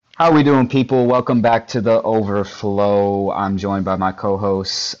How we doing, people? Welcome back to the Overflow. I'm joined by my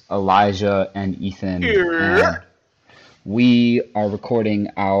co-hosts Elijah and Ethan, Yeah. and we are recording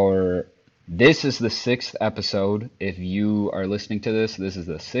our. This is the sixth episode. If you are listening to this, this is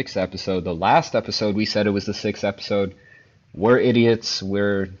the sixth episode. The last episode we said it was the sixth episode. We're idiots.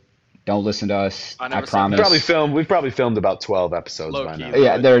 We're don't listen to us. I I never said We that. probably promise. filmed. We've probably filmed about 12 episodes Low by key, now. bro.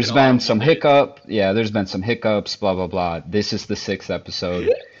 Yeah, It's there's been all been of them, some dude. hiccup. Yeah, there's been some hiccups. Blah blah blah. This is the sixth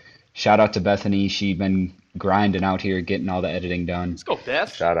episode. Shout out to Bethany. She been grinding out here, getting all the editing done. Let's go,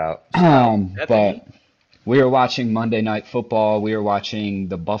 Beth. Shout out. But we are watching Monday Night Football. We are watching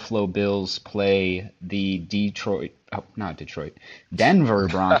the Buffalo Bills play the not Detroit, Denver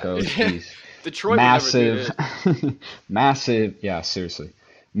Broncos. Jeez. Detroit would never do Massive, it. massive, yeah, seriously.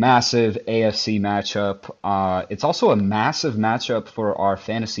 Massive AFC matchup. It's also a massive matchup for our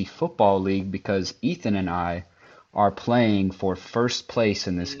fantasy football league because Ethan and I are playing for first place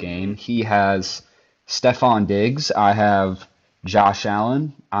in this game. He has Stephon Diggs. I have Josh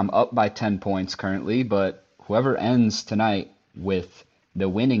Allen. I'm up by 10 points currently, but whoever ends tonight with the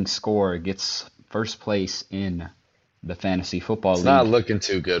winning score gets first place in the fantasy football It's not league. looking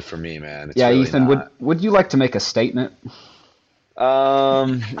too good for me, man. It's Yeah, really Ethan, would not. would you like to make a statement?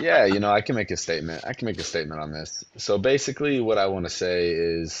 Yeah, I can make a statement. I can make a statement on this. So basically, what I want to say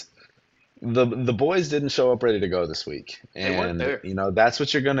is the boys didn't show up ready to go this week, They weren't and there. that's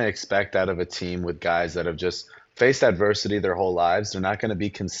what you're gonna expect out of a team with guys that have just faced adversity their whole lives. They're not gonna be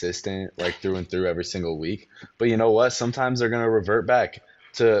consistent like through and through every single week. But you know what? Sometimes they're gonna revert back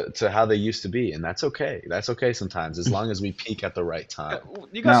to how they used to be, and that's okay. That's okay sometimes, as long as we peak at the right time.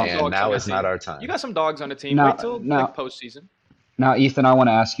 You got some Now, And dogs on now the is not team. our You time. got some dogs on the team. Wait now, till like now, postseason. now, Ethan, I want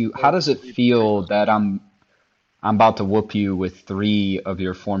to ask you, how Or does it pre feel that postseason. I'm about to whoop you with three of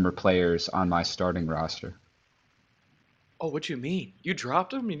your former players on my starting roster? Oh, what you mean? You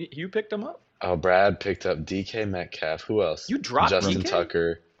dropped them? You picked them up? Oh, Brad picked up DK Metcalf. Who else? You dropped Justin Rem- DK?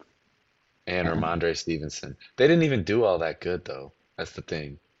 Tucker and uh, Ramondre Stevenson. They didn't even do all that good though. That's the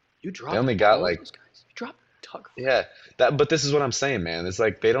thing. You They dropped only got all of like, those guys? You dropped Tucker. yeah, but this is what I'm saying, man. It's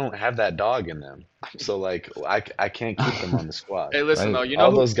like they don't have that dog in them. So like I can't keep them on the squad. Hey, listen though. right?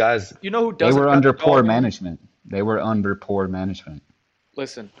 All those guys, You know who They doesn't were got the under poor dog in him? management. They were under poor management.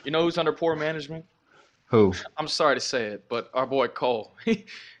 Listen, you know who's under poor management? Who? I'm sorry to say it, but our boy Cole,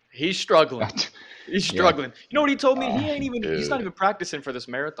 he's struggling. He's Yeah. struggling. You know what he told me? Uh, He's not dude. even practicing for this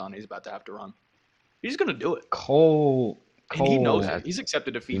marathon he's about to have to run. He's gonna do it. Cole, And he knows Cole, it. That He's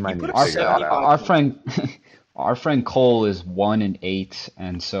accepted he defeat. He might put need up to our figure that out. 75 our points. friend, our friend Cole is 1-8,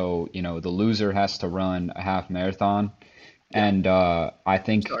 and so the loser has to run a half marathon, Yeah. and I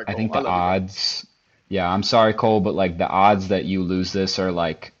think Sorry, I Cole. think I the love you, bro. odds. Yeah, I'm sorry, Cole, but like the odds that you lose this are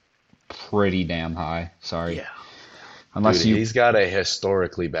like pretty damn high. Sorry, Yeah. Dude, unless you. he's got a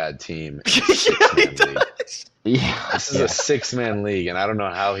historically bad team in a Yeah, he six-man league. does. Yeah, This is a yeah. six-man league, and I don't know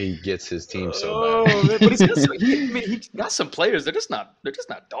how he gets his team so Oh bad. man, but he's got some, I mean, he's got some players. They're just not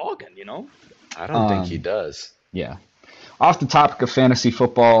dogging, you know. I don't think he Um, does. yeah. Off the topic of fantasy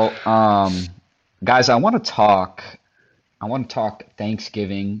football, guys, I want to talk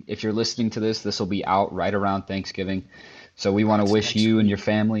Thanksgiving. If you're listening to this, this will be out right around Thanksgiving. So we want to That's wish next you and your week.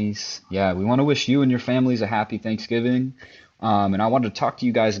 families, yeah, we want to wish you and your families a happy Thanksgiving. And I wanted to talk to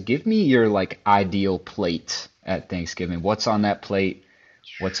you guys. Give me your like ideal plate at Thanksgiving. What's on that plate?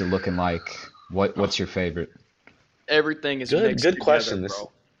 What's it looking like? What's your favorite? Everything is Good, mixed good together, question. This.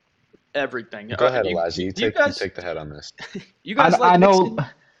 bro. Everything. Go ahead, You, Elijah. you You you take you guys take the head on this. you I guys like I know mixing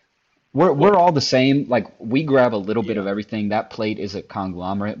we're what? all the same. Like we grab a little bit Yeah. of everything. That plate is a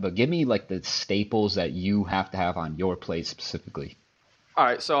conglomerate, but give me like the staples that you have to have on your plate specifically. All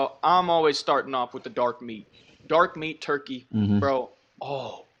right, so I'm always starting off with the dark meat. Dark meat turkey, Hmm. bro.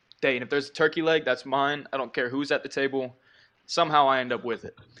 Oh, dang. If there's a turkey leg, that's mine. I don't care who's at the table. Somehow I end up with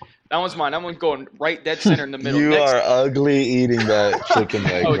it. That one's mine. That one's going right dead center in the middle. You Next, are ugly eating that chicken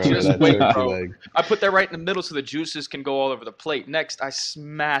leg, oh, bro. just That wait, turkey bro. leg. I put that right in the middle so the juices can go all over the plate. Next, I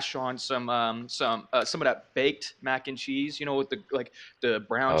smash on some of that baked mac and cheese. You know, with the like the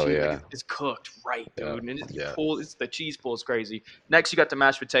brown Oh cheese, like yeah, it's cooked right, yeah, dude, and yeah. it's the cheese pull is crazy. Next, you got the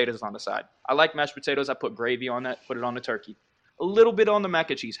mashed potatoes on the side. I like mashed potatoes. I put gravy on that. Put it on the turkey. A little bit on the mac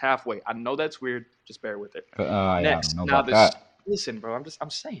and cheese, halfway. I know that's weird. Just bear with it. Yeah, I don't Next, know now about this. that. Listen, bro. I'm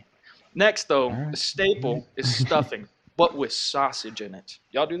saying. Next, All though, the right. staple is stuffing, but with sausage in it.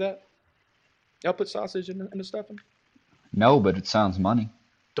 Y'all do that? Y'all put sausage in the stuffing? No, but it sounds money.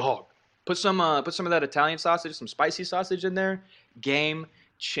 Dog. Put some of that Italian sausage, some spicy sausage in there. Game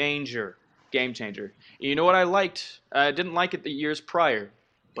changer. Game changer. You know what I liked? I didn't like it the years prior,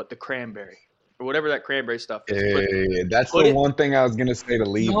 but the cranberry. or whatever that cranberry stuff is. Put That's put the it. one thing I was gonna say to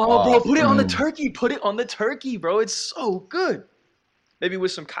leave No, bro, off. put it on the Mm. turkey. Put it on the turkey, bro. It's so good. Maybe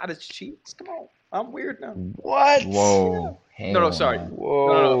with some cottage cheese. Come on, I'm weird now. What? Whoa. No, Hell sorry. no.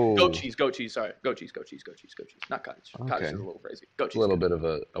 No. Goat Whoa. cheese. Goat cheese. Sorry. Goat cheese. Not cottage. Cottage is Okay. a little crazy. Goat It's a cheese. little Good. bit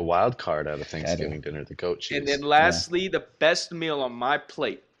of a wild card out of Cheddar. Thanksgiving dinner, the goat And cheese. then lastly, the best meal on my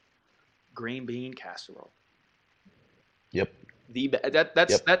plate, green bean casserole. Yep.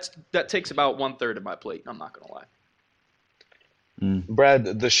 That takes about 1/3 of my plate. I'm not gonna lie. Mm. Brad,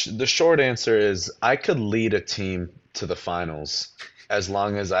 the short answer is I could lead a team to the finals as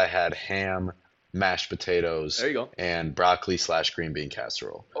long as I had ham, mashed potatoes, There you go. and broccoli/green bean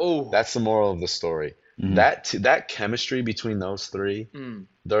casserole. Oh, That's the moral of the story. Mhm. That chemistry between those three,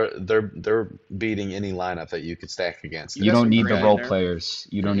 they're beating any lineup that you could stack against You You them. got don't some need the great role there. players.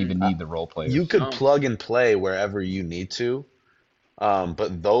 You don't even need the role players. You could No. plug and play wherever you need to,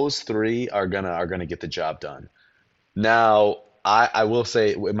 but those three are gonna get the job done. Now, I will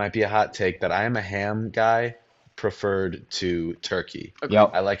say it might be a hot take that I am a ham guy, preferred to turkey. Agreed.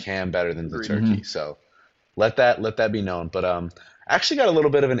 Yep. I like ham better than the Agreed. turkey, so let that be known. But I actually got a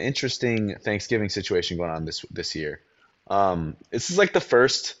little bit of an interesting Thanksgiving situation going on this year. This is like the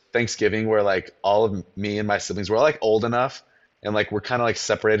first Thanksgiving where like all of me and my siblings were all like old enough and like we're kind of like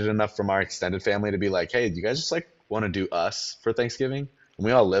separated enough from our extended family to be like, hey, do you guys just like want to do us for Thanksgiving? And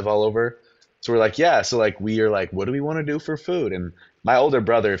we all live all over. So we're like, yeah. So like we are like, what do we want to do for food? And my older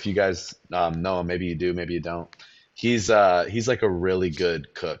brother, if you guys know him, maybe you do, maybe you don't. He's like a really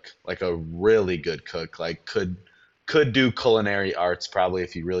good cook, like a really good cook. Like could do culinary arts probably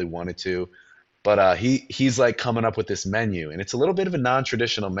if he really wanted to. But he's like coming up with this menu, and it's a little bit of a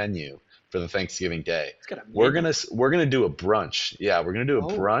non-traditional menu for the Thanksgiving day. It's got a We're menu. gonna do a brunch. Yeah, we're gonna do a Oh.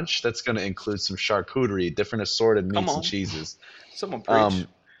 brunch that's gonna include some charcuterie, different assorted Come meats on. and cheeses. Someone preach.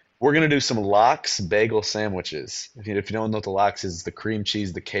 We're gonna do some lox bagel sandwiches. If you don't know what the lox is, the cream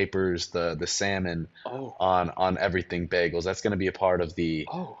cheese, the capers, the salmon Oh. on everything bagels. That's gonna be a part of the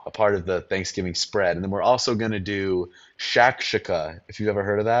Oh. Thanksgiving spread. And then we're also gonna do shakshuka, if you've ever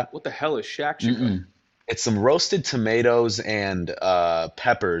heard of that. What the hell is shakshuka? Mm-mm. It's some roasted tomatoes and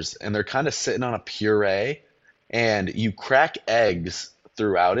peppers, and they're kind of sitting on a puree, and you crack eggs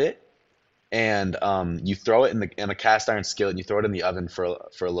throughout it, and you throw it in a cast iron skillet, and you throw it in the oven for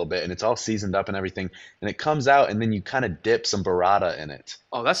a little bit, and it's all seasoned up and everything, and it comes out, and then you kind of dip some burrata in it.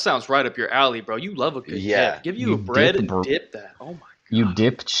 Oh, that sounds right up your alley, bro. You love a good Yeah. dip. Give you You a bread dip and bur- dip that. Oh my god. You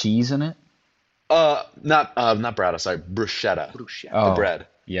dip cheese in it? Not burrata, sorry, bruschetta, Bruschetta. Oh, the bread.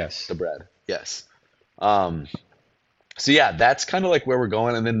 yes. The bread, yes. So yeah, that's kind of like where we're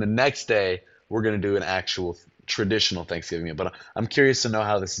going, and then the next day we're gonna do an actual traditional Thanksgiving meal. But I'm curious to know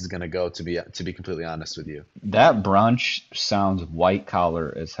how this is gonna go. To be completely honest with you, That brunch sounds white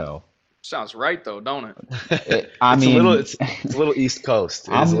collar as hell. Sounds right though, don't it? I mean, it's a little East Coast.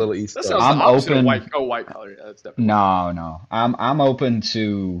 It is a I'm- little East That Coast. sounds I'm the opposite open- of white. Oh, white collar. Yeah, that's definitely. no. I'm open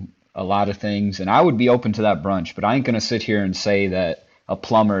to a lot of things, and I would be open to that brunch, but I ain't gonna sit here and say that a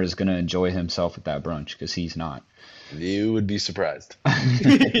plumber is gonna enjoy himself at that brunch because he's not. You would be surprised.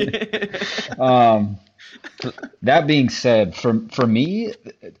 Um, that being said, for me,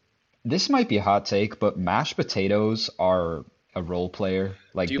 this might be a hot take, but mashed potatoes are a role player.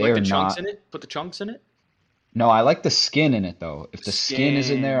 Like Do you they're like the chunks not. in it? Put the chunks in it. No, I like the skin in it though. If the skin is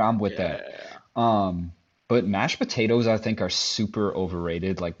in there, I'm with that. Yeah. But mashed potatoes, I think, are super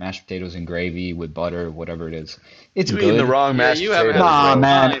overrated. Like mashed potatoes and gravy with butter, whatever it is. It's You eating the good. wrong Yeah, mashed you haven't potatoes. had Nah, Bro,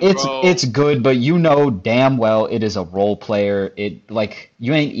 man, fine, it's bro. it's good, but you know damn well it is a role player. It like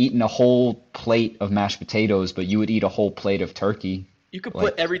you ain't eating a whole plate of mashed potatoes, but you would eat a whole plate of turkey. You could Like-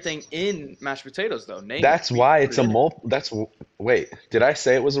 put everything in mashed potatoes though. Name That's it. why Put it's it a in it. mul. Wait. Did I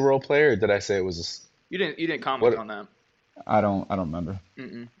say it was a role player, or did I say it was You didn't comment What- on that. I don't remember.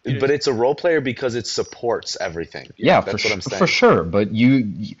 Mm-mm. You But didn't- it's a role player because it supports everything. Yeah, that's what I'm saying. for sure. But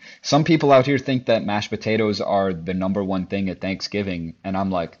some people out here think that mashed potatoes are the number one thing at Thanksgiving, and I'm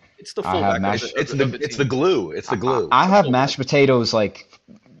like, it's the I fullback. have of mashed- the- It's of the of it's the team. glue. It's the glue. I have full mashed potatoes like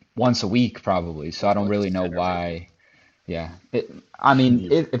once a week probably, so I don't Well, really it's know tender, why. Yeah, I mean,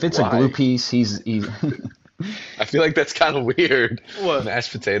 if it's a glue Why? piece, he's I feel like that's kind of weird. What?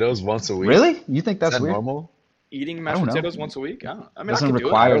 Mashed potatoes once a week. really. You think Is that's that weird? normal? Eating mashed don't know. potatoes once a week? I mean, Doesn't I can do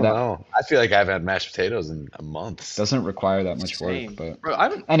I require don't that. know. I feel like I haven't had mashed potatoes in a month. Doesn't require that it. much Same. work, but Bro, I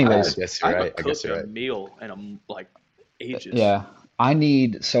haven't. anyways. I guess I you're haven't right. I guess cooked you're a right. meal in like ages. Yeah,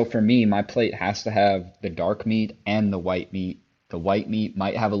 so for me, my plate has to have the dark meat and the white meat. The white meat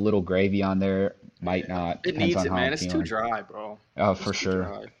might have a little gravy on there, might not. It Depends needs on it, how man. I'm It's too feeling. dry, bro. Oh, It's for too sure.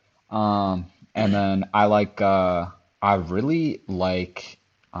 dry. And then I really like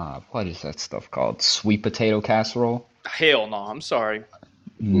what is that stuff called? Sweet potato casserole? Hell no, I'm sorry. Ooh,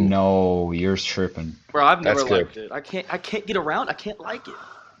 No, you're tripping. Bro, I've never that's good. liked it. I can't get around. I can't like it.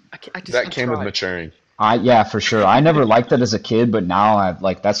 I That came with tried. maturing. Yeah, for sure. I never liked it as a kid, but now I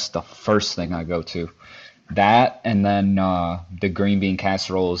like that's the first thing I go to. That and then the green bean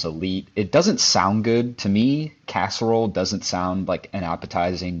casserole is elite. It doesn't sound good to me. Casserole doesn't sound like an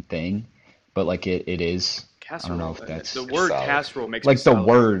appetizing thing, but like it is. I don't know Casserole. if The that's It's word solid. casserole makes me like the salivate.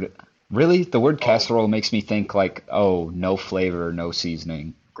 word. Really? The word Oh, casserole makes me think like, oh, no flavor, no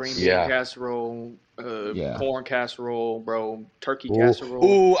seasoning. green bean Yeah. casserole, Yeah. corn casserole, bro, turkey Ooh, casserole.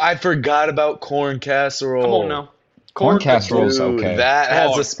 ooh, I forgot about corn Come on casserole. now, Corn corn. casserole's Dude, okay. that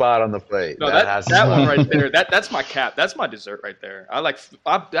has a Dog. spot on the plate. No, That that has a that one spot on the right there. plate. That's my cap. That's my dessert right there.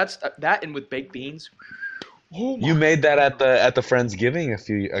 That's that and with baked beans. Oh You my made that god. at the Friendsgiving a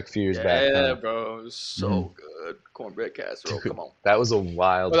few years back, Yeah, huh? bro, it was Hmm. so good. Cornbread casserole. Dude, Come on. that was a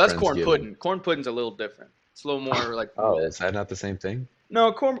wild Well, that's corn Friendsgiving. pudding. Corn pudding's a little different. It's a little more like Oh, wet. is that not the same thing?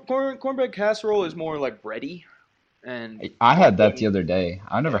 No, cornbread casserole is more like bready, and I corn had that the pudding. other day.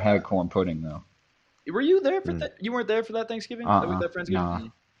 I never Yeah. had corn pudding though. Were you there for Mm. that? You weren't there for that Thanksgiving? Uh-uh. That Friendsgiving? Nah.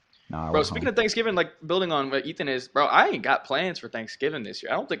 Nah, I Bro, was speaking home. of Thanksgiving, like building on what Ethan is, bro, I ain't got plans for Thanksgiving this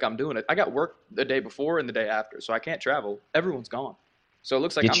year. I don't think I'm doing it. I got work the day before and the day after, so I can't travel. Everyone's gone. So it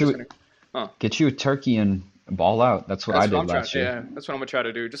looks like Get I'm just you gonna, huh? get you a turkey and ball out. That's what I That's what did I'm trying. last year. Yeah, that's what I'm gonna try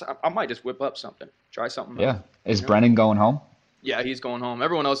to do. I might just whip up something, try something up. Yeah. Is You know? Brennan going home? Yeah, he's going home.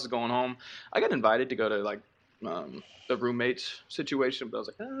 Everyone else is going home. I got invited to go to like the roommates situation, but I was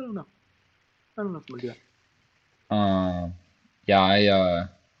like, I don't know. I don't know if I'm gonna do that. Um, yeah, I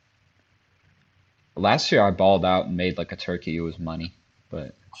last year I balled out and made like a turkey. It was money,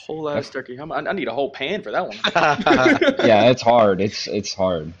 but Whole I ass turkey. I need a whole pan for that one. yeah, it's hard. It's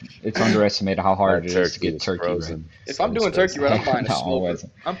hard. It's underestimated how hard That it is to turkey get was turkey right. frozen. If So I'm doing turkey spicy. right, I'm buying a No, I smoker.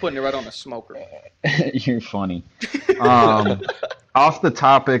 wasn't. I'm putting it right on a smoker. You're funny. Um, Off the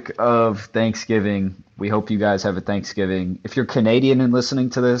topic of Thanksgiving, we hope you guys have a Thanksgiving. If you're Canadian and listening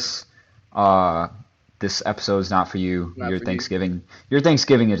to this, uh, this episode is not for you. Not for you. Your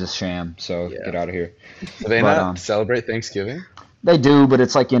Thanksgiving is a sham. So Yeah. get out of here. Do they But not celebrate Thanksgiving? they do, but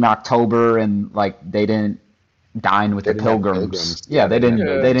it's like in October, and like they didn't dine with They the didn't have pilgrims. pilgrims. Yeah, Yeah, they didn't have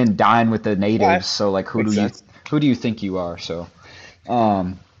Yeah. they pilgrims. didn't dine with the Alright, natives. So like makes sense. who do you think you are? So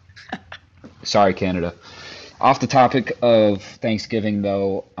um, sorry, Canada. Off the topic of Thanksgiving,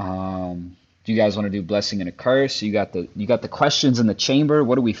 though, do you guys want to do blessing and a curse? You got the questions in the chamber.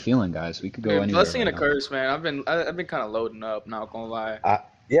 What are we feeling, guys? We could go Dude, anywhere blessing right and a now. curse, man. I've been kind of loading up. Not gonna lie.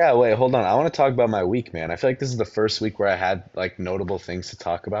 Yeah, wait, hold on. I want to talk about my week, man. I feel like this is the first week where I had like notable things to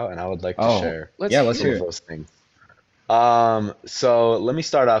talk about, and I would like to Oh, share Let's yeah, let's hear some hear of it. it. those things. So let me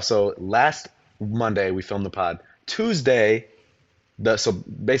start off. So last Monday we filmed the pod. Tuesday, so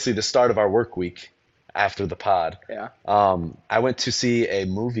basically the start of our work week after the pod. Yeah. I went to see a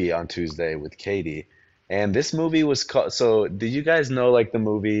movie on Tuesday with Katie, and this movie was called. So did you guys know like the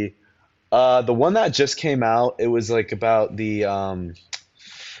movie? The one that just came out. It was like about the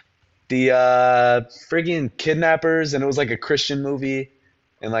friggin' kidnappers, and it was like a Christian movie,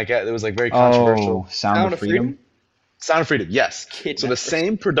 and like it was like very controversial. Oh, Sound Sound of of Freedom. Freedom? Sound of Freedom, yes. So the Kidnappers.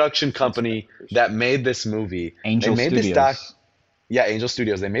 same production Sounds like company Christian. that made this movie, they Angel made this doc, Studios. yeah, Angel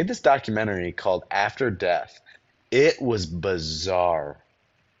Studios. They made this documentary called After Death. It was bizarre,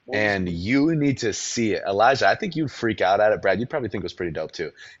 What was and you need to see it. Elijah, I think you'd freak out at it. Brad, you'd probably think it was pretty dope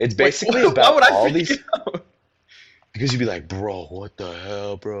too. It's Wait, basically why about would I all freak these. out? Because you'd be like, bro, what the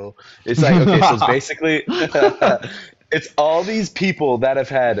hell, bro? It's like, okay, so it's basically, it's all these people that have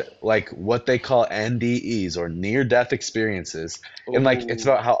had like what they call NDEs or near-death experiences. And like, it's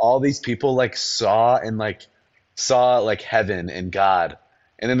Oh, about how all these people like saw like heaven and God.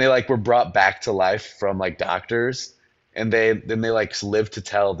 And then they like were brought back to life from like doctors. And then they like lived to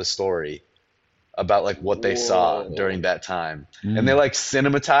tell the story about like what they saw during whoa. that time. And they Mm. like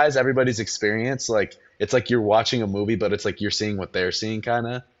cinematize everybody's experience. Like it's like you're watching a movie, but it's like you're seeing what they're seeing kind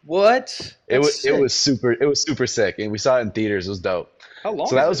of. What? It That's was sick. it was super sick. And we saw it in theaters. It was dope. How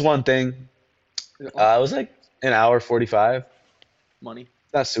So long that is was it? one thing. Is it long? It was like an hour 45. Money.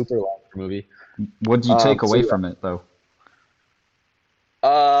 Not super long for a movie. What did you take So away yeah. from it, though?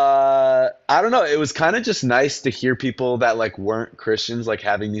 I don't know. It was kind of just nice to hear people that like weren't Christians like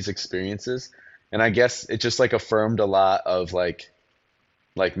having these experiences. And I guess it just like affirmed a lot of like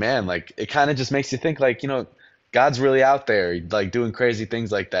man, like it kind of just makes you think like, God's really out there like doing crazy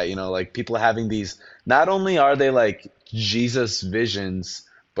things like that, like people having these not only are they like Jesus visions,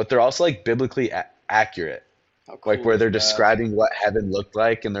 but they're also like biblically accurate. How Like cool where is they're that? describing what heaven looked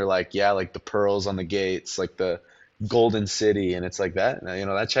like and they're like, yeah, like the pearls on the gates, like the Golden City, and it's like that.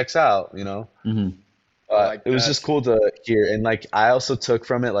 That checks out. Hmm. I like It was that. just cool to hear, and like I also took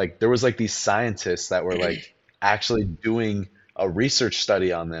from it like there was like these scientists that were like actually doing a research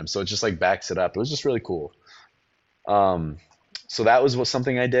study on them, so it just like backs it up. It was just really cool. Um, so that was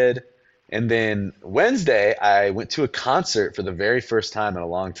something I did, and then Wednesday I went to a concert for the very first time in a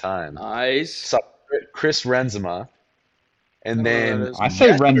long time. Nice. Saw Chris Renzema, I and don't know who that then is. I say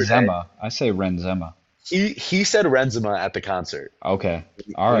yesterday Renzema. I say Renzema. he said Renzema at the concert Okay.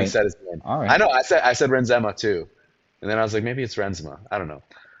 All when he right. said his name. All I right. know I said Renzema too, and then I was like maybe it's Renzema. I don't know.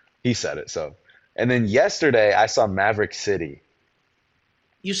 He said it so. And then yesterday I saw Maverick City.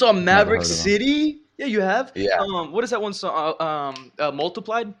 You saw Never Maverick heard of him. City? Yeah, you have. Yeah, What is that one song?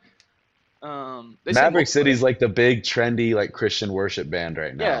 Multiplied. They sang Maverick Multiplied. City's like the big trendy like Christian worship band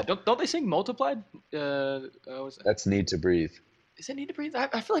right Yeah, now. don't they sing Multiplied? Was that, That's Need to Breathe. is it Need to Breathe?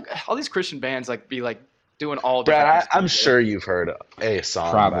 I feel like all these Christian bands like be like doing all Brad, different I'm things. sure you've heard a song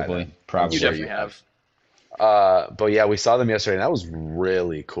by Probably. them. I'm Probably. You sure definitely you have. But yeah, we saw them yesterday, and that was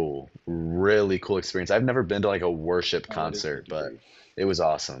really cool. Really cool experience. I've never been to like a worship Oh, it is concert, Need to but Breathe. it was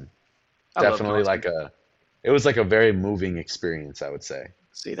awesome. I love Definitely like concerts. it was like a very moving experience, I would say.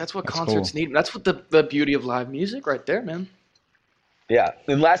 See, that's what That's concerts cool. need. That's what the beauty of live music right there, man. Yeah.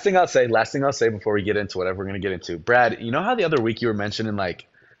 And last thing I'll say before we get into whatever we're gonna get into, Brad, you know how the other week you were mentioning like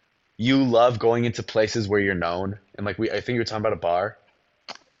you love going into places where you're known, and like I think you were talking about a bar.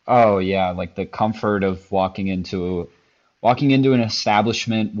 Oh yeah, like the comfort of walking into an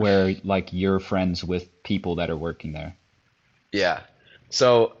establishment where like you're friends with people that are working there. Yeah.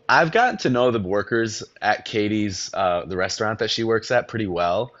 So I've gotten to know the workers at Katie's, the restaurant that she works at pretty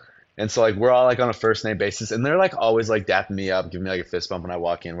well. And so like we're all like on a first name basis, and they're like always like dapping me up, giving me like a fist bump when I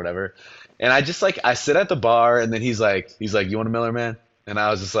walk in, whatever. And I just like I sit at the bar, and then he's like, you want a Miller, man? And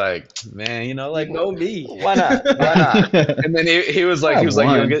I was just like, man, You like know me. why not? Why not? And then he was like I you want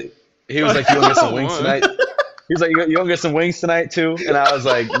won. to get he was like, you want to get some wings One. tonight? He's like, you want to get some wings tonight too? And I was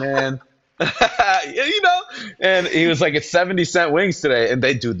like, man, yeah, And he was like, it's 70-cent wings today. And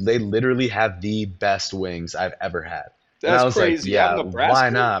they literally have the best wings I've ever had. And I That's was like, crazy. Out yeah, of why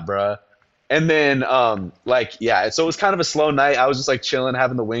Nebraska? not, bruh? And then, like, yeah, so it was kind of a slow night. I was just like chilling,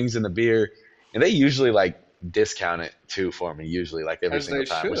 having the wings and the beer. And they usually like discount it too for me, usually like every As single they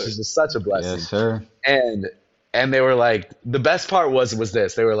time, which is should. just such a Yes, blessing. sir. And and they were like, the best part was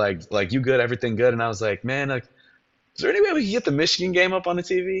this. They were like, you good, everything good? And I was like, man, like, is there any way we can get the Michigan game up on the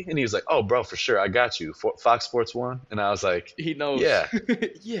TV? And he was like, oh, bro, for sure, I got you. Fox Sports 1. And I was like, He knows. yeah.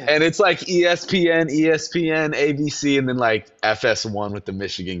 Yeah. And it's like ESPN, ABC, and then like FS1 with the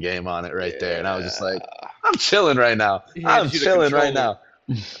Michigan game on it right there. And I was just like, Yeah. I'm chilling right now. He I'm hands you the chilling right controller.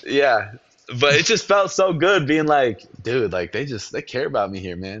 now. Yeah. But it just felt so good being like, dude, like they care about me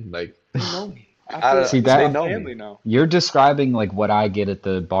here, man. Like, They know me. I I feel don't like See it's they that my know family me. now. you're describing like what I get at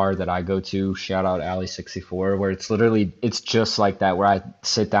the bar that I go to, shout out Alley 64, where it's just like that, where I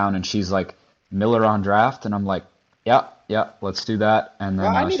sit down and she's like, Miller on draft, and I'm like, yeah, yeah, let's do that. And Bro,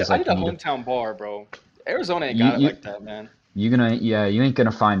 then I need she's I like, need a hometown bar, bro. Arizona ain't you got it you like that, man. you ain't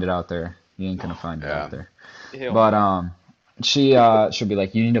gonna find it out there. You ain't gonna find it Yeah. out there. Hell But no. she'll be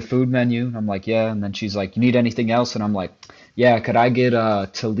like, you need a food menu? And I'm like, yeah. And then she's like, you need anything else? And I'm like, yeah, could I get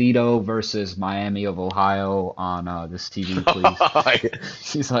Toledo versus Miami of Ohio on this TV, please?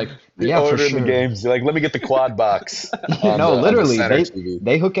 She's like, You're yeah, for ordering the sure. games. You're like, let me get the quad box on No, the literally, center they TV.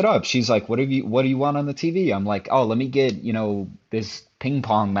 they hook it up. She's like, what do you want on the TV? I'm like, oh, let me get, this ping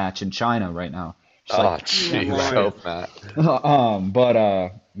pong match in China right now. She's Oh, like, You're jeez, I lying. hope not.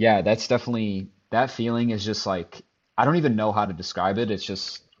 but yeah, that's definitely that feeling is just like I don't even know how to describe it. It's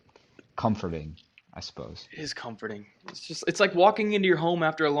just comforting, I suppose. It is comforting. It's like walking into your home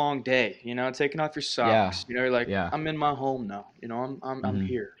after a long day, taking off your Yeah, socks. You're like, yeah. I'm in my home now. I'm Hmm.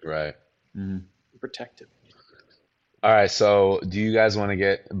 here. Right. Hmm. I'm protected. All right. So, do you guys want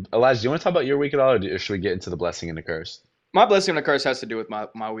to Elijah? Do you want to talk about your week at all, or should we get into the blessing and the curse? My blessing and the curse has to do with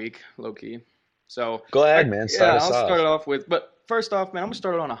my week, low key. So Go ahead, man. Start yeah, us I'll start off. it off with. But first off, man, I'm gonna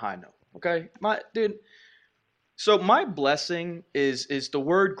start it on a high note. Okay, my dude. So my blessing is the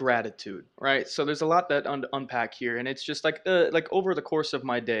word gratitude, right? So there's a lot that unpack here, and it's just like over the course of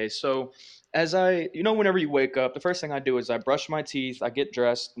my day. So as whenever you wake up, the first thing I do is I brush my teeth, I get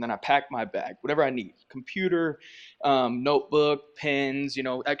dressed, and then I pack my bag, whatever I need, computer, notebook, pens,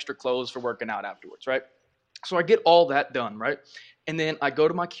 extra clothes for working out afterwards, right? So I get all that done, right? And then I go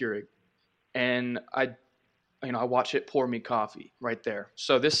to my Keurig, and I watch it pour me coffee right there.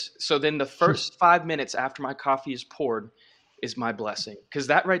 So then the first 5 minutes after my coffee is poured is my blessing. Because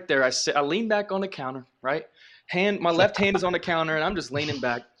that right there, I lean back on the counter, right? My left hand is on the counter, and I'm just leaning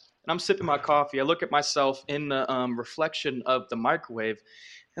back. and I'm sipping my coffee. I look at myself in the reflection of the microwave,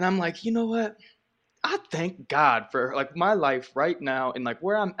 and I'm like, you know what? I thank God for like my life right now and like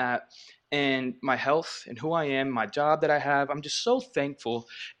where I'm at and my health and who I am, my job that I have. I'm just so thankful.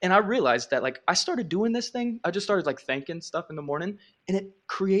 And I realized that like I started doing this thing. I just started like thanking stuff in the morning and it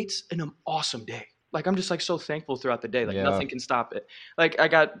creates an awesome day. Like I'm just like so thankful throughout the day. Like Yeah. nothing can stop it. Like I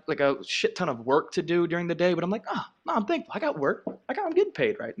got like a shit ton of work to do during the day, but I'm like, oh, no, I'm thankful. I got work. I'm getting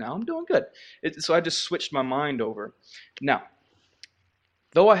paid right now. I'm doing good. So I just switched my mind over. Now,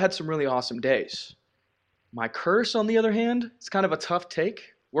 though I had some really awesome days, my curse, on the other hand, is kind of a tough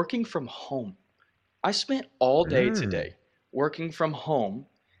take. Working from home. I spent all day Mm. today working from home.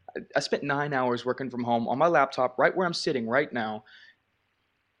 I spent 9 hours working from home on my laptop, right where I'm sitting right now.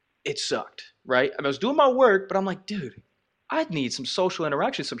 It sucked, right? I was doing my work, but I'm like, dude, I need some social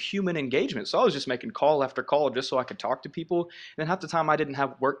interaction, some human engagement. So I was just making call after call just so I could talk to people. And then half the time I didn't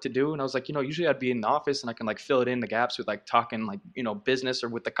have work to do. And I was like, usually I'd be in the office and I can like fill it in the gaps with like talking like, business or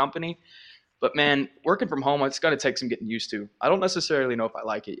with the company. But man, working from home, it's going to take some getting used to. I don't necessarily know if I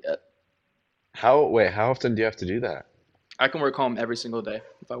like it yet. How often do you have to do that? I can work home every single day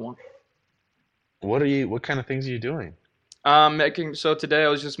if I want. What kind of things are you doing? Making so today I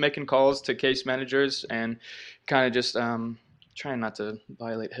was just making calls to case managers and kind of just trying not to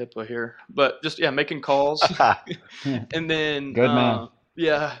violate HIPAA here, but just yeah, making calls. And then Good man.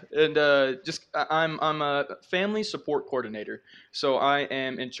 yeah, and just I'm a family support coordinator, so I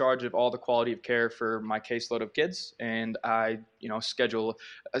am in charge of all the quality of care for my caseload of kids, and I schedule.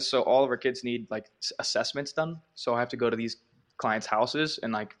 So all of our kids need like assessments done, so I have to go to these clients' houses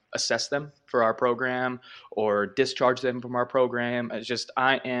and like assess them for our program or discharge them from our program. It's just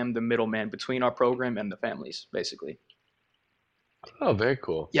I am the middleman between our program and the families, basically. Oh, very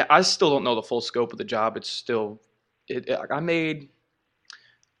cool. Yeah, I still don't know the full scope of the job. It's still I made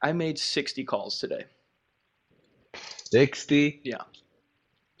 60 calls today. 60? Yeah.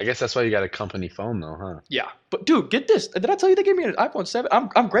 I guess that's why you got a company phone though, huh? Yeah. But dude, get this. Did I tell you they gave me an iPhone 7?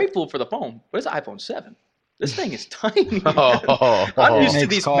 I'm grateful for the phone, but it's an iPhone 7. This thing is tiny, man. I'm It used to Oh, makes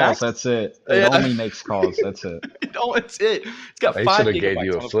these calls. Macs. That's it. It Yeah. only makes calls. That's it. No, it's it. It's got they should 5 have gave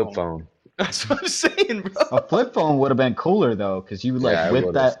you gigabytes a on the flip phone. phone. That's what I'm saying, A bro. flip phone would have been cooler though, because you like Yeah, it whip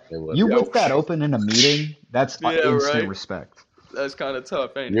would have. that, It would you have. Yeah, whip that open in a meeting. That's yeah, instant right. respect. That's kind of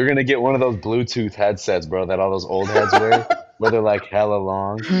tough, ain't it? You're gonna get one of those Bluetooth headsets, bro, that all those old heads wear, where they're like hella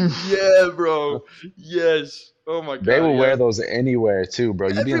long. Yeah, bro. Yes. Oh my They God. will Yeah. wear those anywhere too, bro.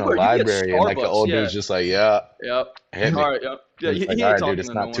 You be in a Everywhere. You be at library and like the Starbucks. old Yeah. dude's just like, yeah, Yep. hit All me. right. Yep. Yeah. And it's He, like, he all ain't right, dude, talking it's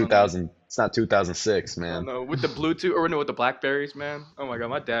to no not one on that. 2000, it's not 2006, I man. know. With the Bluetooth or no, with the Blackberries, man. Oh my God.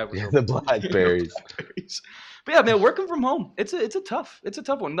 My dad was Yeah, a the king of Blackberries. Blackberries. But yeah, man, working from home, it's a tough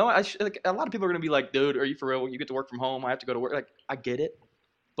one. No, like a lot of people are gonna be like, dude, are you for real? You get to work from home. I have to go to work. Like, I get it,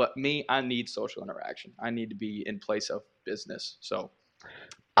 but me, I need social interaction. I need to be in place of business. So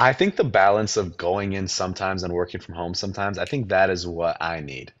I think the balance of going in sometimes and working from home sometimes, I think that is what I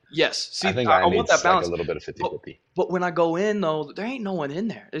need. yes, I see, think I I want need that like a balance. little bit of But 50-50. but when I go in though, there ain't no one in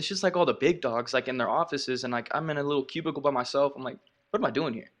there. It's just like all the big dogs, like in their offices, and like I'm in a little cubicle by myself. I'm like, what am I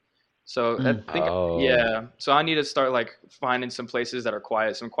doing here? So I Mm. think, Oh, yeah. So I need to start like finding some places that are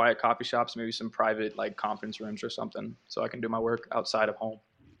quiet, some quiet coffee shops, maybe some private like conference rooms or something, so I can do my work outside of home.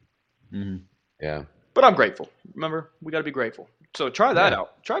 Mhm. yeah. But I'm grateful. Remember, we got to be grateful. So try that Yeah.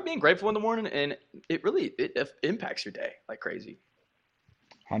 out. Try being grateful in the morning, and it impacts your day like crazy.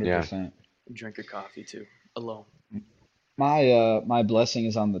 Yeah. 100%. Drink your coffee too, alone. My blessing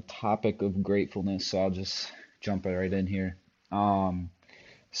is on the topic of gratefulness, so I'll just jump right in here. Um,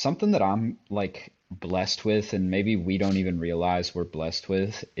 Something that I'm like blessed with, and maybe we don't even realize we're blessed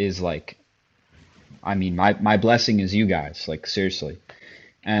with, is like, I mean, my blessing is you guys, like seriously.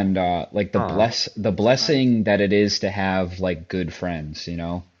 And like Oh, the That's nice. blessing that it is to have like good friends, you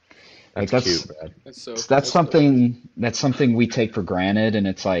know? Like that's cute, Brad. That's so good. that's something we take for granted, and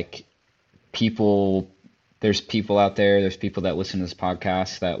it's like people there's people out there, there's people that listen to this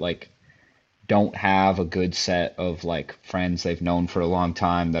podcast that like don't have a good set of like friends they've known for a long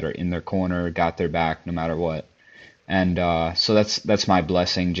time that are in their corner, got their back no matter what. And so that's my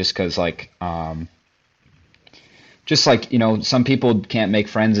blessing, just because just like some people can't make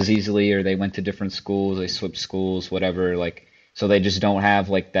friends as easily, or they went to different schools, they switched schools, whatever, like so they just don't have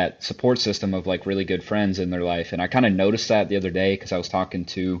like that support system of like really good friends in their life. And I kind of noticed that the other day because I was talking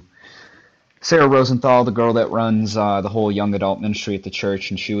to Sarah Rosenthal, the girl that runs the whole young adult ministry at the church,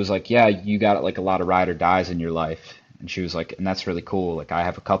 and she was like, "Yeah, you got like a lot of ride or dies in your life," and she was like, "And that's really cool. Like I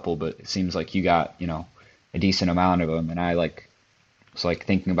have a couple, but it seems like you got a decent amount of them." And I like was like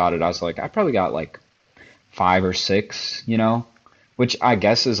thinking about it. I was like, I probably got like five or six, which I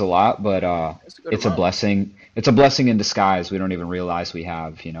guess is a lot, but That's a good it's a amount. blessing. It's a blessing in disguise. We don't even realize we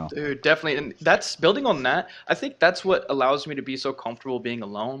have, you know. Dude, definitely. And that's building on that. I think that's what allows me to be so comfortable being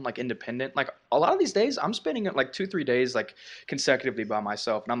alone, like independent. Like a lot of these days, I'm spending like 2, 3 days like consecutively by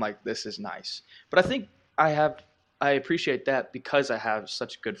myself. And I'm like, this is nice. But I think I appreciate that because I have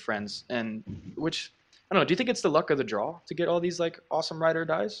such good friends. And which, I don't know, do you think it's the luck of the draw to get all these like awesome ride or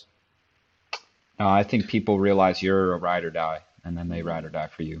dies? I think people realize you're a ride or die, and then they ride or die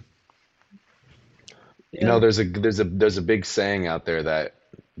for you. You Yeah. know, there's a big saying out there that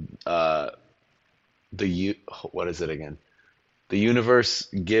uh the you what is it again? The universe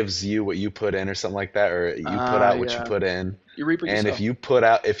gives you what you put in or something like that, or you put out what you Yeah. put in. You reap what you And sow. if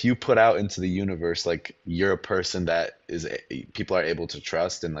you put out into the universe, like you're a person that people are able to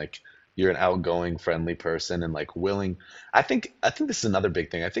trust, and like you're an outgoing, friendly person, and like willing. I think this is another big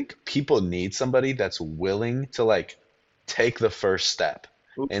thing. I think people need somebody that's willing to like take the first step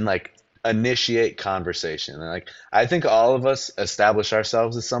Ooh. and like initiate conversation. And like I think all of us establish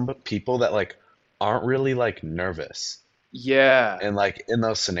ourselves as some people that like aren't really like nervous Yeah. and like in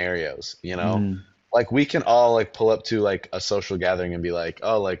those scenarios, Mm. like we can all like pull up to like a social gathering and be like,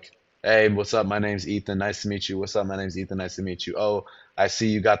 oh, like, hey, what's up? My name's Ethan. Nice to meet you. What's up? My name's Ethan. Nice to meet you. Oh, I see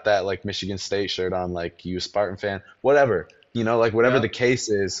you got that like Michigan State shirt on. Like, you a Spartan fan? Whatever, like whatever Yeah. the case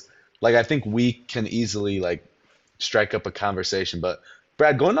is. Like, I think we can easily like strike up a conversation. But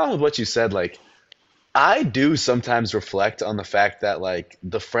Brad, going on with what you said, like I do sometimes reflect on the fact that like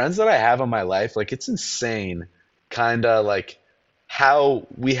the friends that I have in my life, like it's insane, kind of like how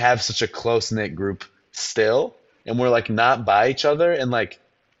we have such a close knit group still, and we're like not by each other, and like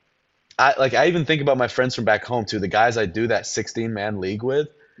I even think about my friends from back home too, the guys I do that 16-man league with,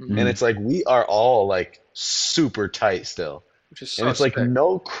 and Hmm. Mm. it's like we are all like super tight still, Which is and so it's like sick.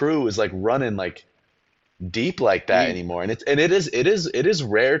 no crew is like running like deep like that Deep. anymore, and it is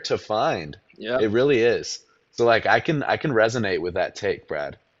rare to find. Yeah. It really is. So like I can resonate with that take,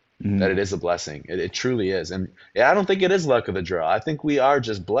 Brad, that Mm. it is a blessing. It truly is. And yeah, I don't think it is luck of the draw. I think we are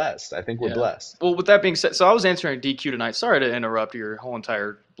just blessed. I think we're Yeah. blessed. Well, with that being said, so I was answering DQ tonight. Sorry to interrupt your whole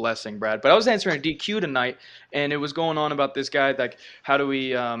entire blessing, Brad, but I was answering DQ tonight, and it was going on about this guy, like how do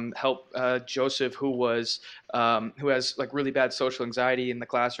we help Joseph, who has like really bad social anxiety in the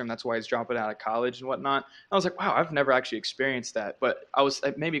classroom. That's why he's dropping out of college and whatnot. I was like, wow, I've never actually experienced that, but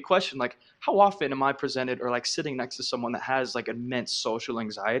it made me question like how often am I presented or like sitting next to someone that has like immense social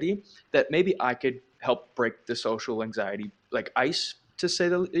anxiety that maybe I could help break the social anxiety like ice to say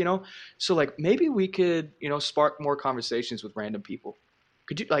so like maybe we could spark more conversations with random people.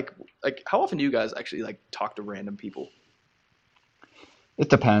 Could you like how often do you guys actually like talk to random people? It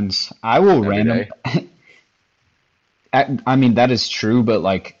depends. I will Every random. day. I mean, that is true, but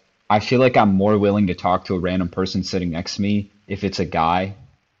like, I feel like I'm more willing to talk to a random person sitting next to me if it's a guy,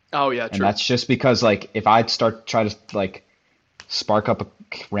 Oh yeah, and true. that's just because like if I'd start try to like spark up a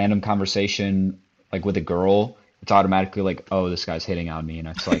random conversation like with a girl, it's automatically like, oh, this guy's hitting on me, and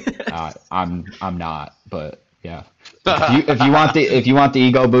it's like, I'm not, but yeah. If you want the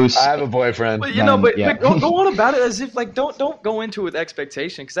ego I boost, have a boyfriend. But then but yeah. go on about it as if like don't go into it with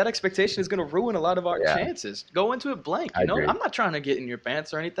expectation because that expectation is going to ruin a lot of our Yeah, chances. Go into it blank. I agree. I'm not trying to get in your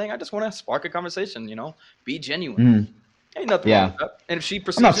pants or anything. I just want to spark a conversation. Be genuine. Mm, Ain't nothing wrong yeah. with that. And if she I'm not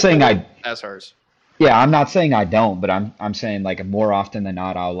perceives it that saying way, I that's hers. Yeah, I'm not saying I don't, but I'm saying like more often than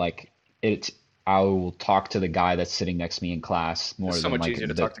not I will talk to the guy that's sitting next to me in class It's more so than much like easier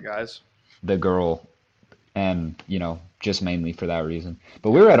to the talk to guys. the girl, and just mainly for that reason.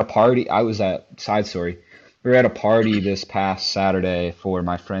 But we were at a party. I was at side story. We were at a party this past Saturday for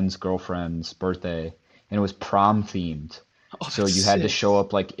my friend's girlfriend's birthday, and it was prom themed. Oh, So that's you had to sick. show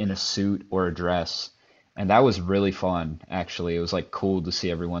up like in a suit or a dress. And that was really fun, actually. It was like cool to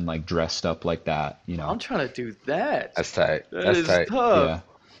see everyone like dressed up like that. I'm trying to do that. That's tight. That That's is tight. tough. Yeah.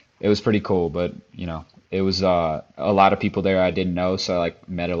 It was pretty cool, but it was a lot of people there I didn't know, so I like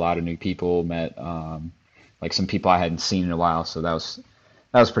met a lot of new people, met like some people I hadn't seen in a while, so that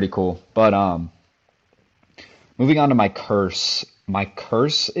was pretty cool. But moving on to my curse. My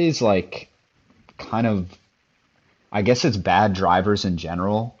curse is like kind of, I guess it's bad drivers in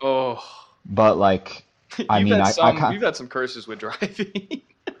general, Oh, but like I you've mean had I some kind you've had some curses with driving.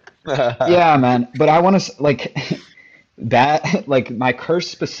 yeah, man, but I want to like that like my curse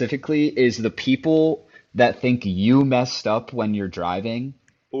specifically is the people that think you messed up when you're driving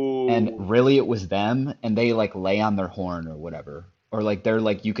and Oh, really it was them and they like lay on their horn or whatever. Or like they're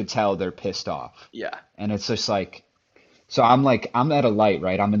like you could tell they're pissed off. yeah. And it's just like so I'm at a light,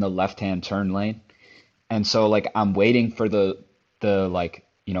 right? I'm in the left-hand turn lane. And so like I'm waiting for the like,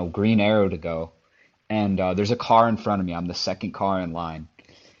 green arrow to go. and there's a car in front of me. I'm the second car in line.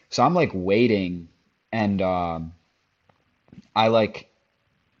 So I'm like waiting, and I like,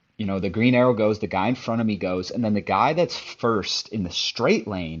 the green arrow goes, the guy in front of me goes, and then the guy that's first in the straight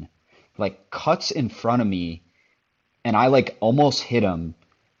lane like cuts in front of me, and I like almost hit him,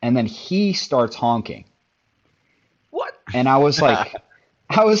 and then he starts honking. What? And I was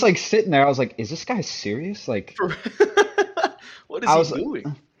like sitting there, I was like, is this guy serious? Like For- what is I he was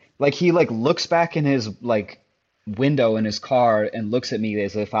doing? like he like looks back in his like window in his car and looks at me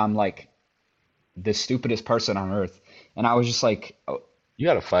as if I'm like the stupidest person on earth. And I was just like, You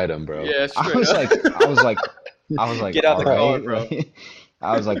gotta fight him, bro. Yeah, I straight was up. like, I was like, I was like, Get out all the car, right. bro. Like,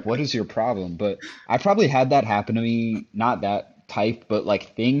 I was like, what is your problem? But I probably had that happen to me, not that type, but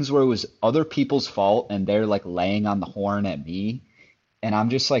like things where it was other people's fault and they're like laying on the horn at me. And I'm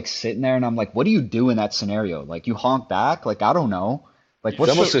just like sitting there and I'm like, what do you do in that scenario? Like you honk back? Like, I don't know. Like, It's You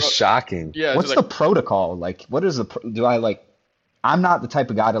almost should, just shocking. yeah, it's what's just the like, protocol? Like, what is do I like, I'm not the type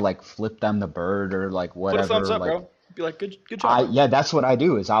of guy to like flip them the bird or like put a thumbs whatever. up, Like, bro. Be like, good job, bro. yeah, that's what I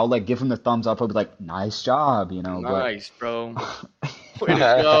do is I'll like give him the thumbs up. I'll be like, nice job, but Nice, bro. Way to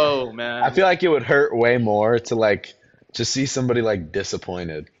go, I man. feel like it would hurt way more to like to see somebody like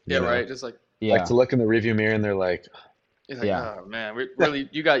disappointed, Yeah, right. Just like, Like yeah, to look in the rearview mirror and they're like, it's like, yeah. oh man, we really,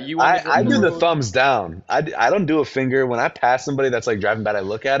 you got you on I the do the road. thumbs down. I don't do a finger. When I pass somebody that's like driving bad, I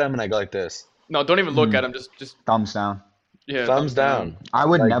look at them and I go like this. No, don't even look Mm, at him. Just thumbs down. yeah, Thumbs thumbs down. down. I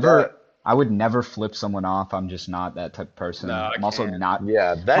would Like that. never, I would never flip someone off. I'm just not that type of No, person. I I'm also can't. not,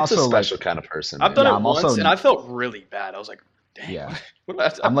 Yeah, I'm that's a also special like, kind of person, I've done man. yeah, it I'm once, and also, I felt really bad. I was like, dang, yeah,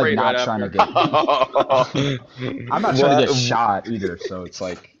 I I'm like prayed right not trying to after. get, I'm not trying to What get shot either. So it's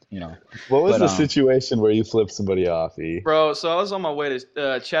like, what was but the situation where you flipped somebody off, E? Bro, so I was on my way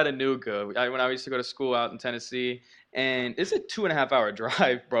to Chattanooga when I used to go to school out in Tennessee, and it's a 2.5 hour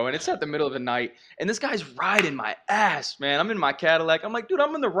drive, bro, and it's at the middle of the night, and this guy's riding my ass, man. I'm in my Cadillac. I'm like, dude,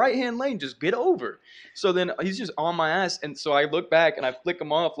 I'm in the right hand lane. Just get over. So then he's just on my ass, and so I look back and I flick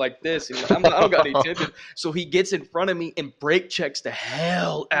him off like this, and I don't got any intention. So he gets in front of me and brake checks the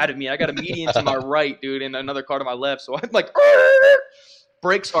hell out of me. I got a median to my right, dude, and another car to my left. So I'm like,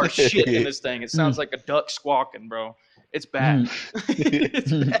 brakes are shit in this thing. It sounds mm, like a duck squawking, bro. It's bad. mm,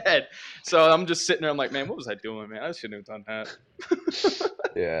 It's mm. bad. So I'm just sitting there. I'm like, man, what was I doing, man? I shouldn't have done that.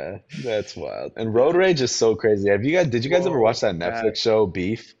 Yeah, that's wild. And road rage is so crazy. Did you guys ever Whoa, watch that bad Netflix show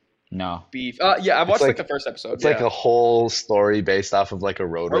Beef? No. beef. Yeah, I It's watched like like the first episode. it's like Yeah, a whole story based off of like a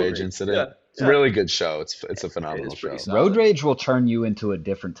road road rage rage. incident. Yeah, It's a yeah, really good show. It's a it phenomenal is pretty show. Road solid, rage will turn you into a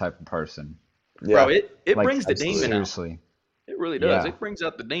different type of person. bro. Yeah, It Like, brings the absolutely. demon out. seriously. It really does. Yeah. It brings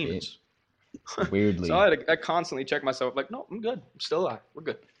out the It demons. So weirdly. I constantly check myself. Like, no, I'm good. I'm still alive. We're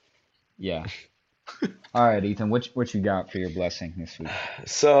good. Yeah. All right, Ethan, what you got for your blessing this week?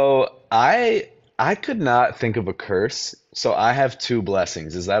 So I could not think of a curse, so I have two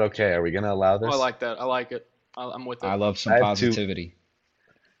blessings. Is that okay? Are we gonna allow Oh, I this? like that. I like it. I'm with I it. love some I have two. positivity.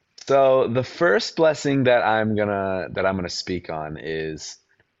 So the first blessing that I'm gonna speak on is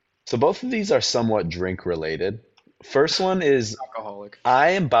so both of these are somewhat drink related. First one is Alcoholic.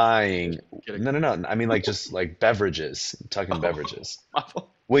 I am Just buying kidding. no. I mean like just like beverages. I'm talking Oh, beverages. my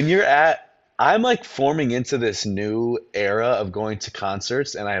fault. When I'm like forming into this new era of going to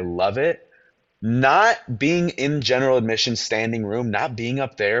concerts and I love it. Not being in general admission standing room, not being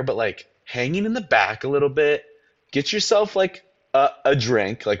up there, but like hanging in the back a little bit. Get yourself like a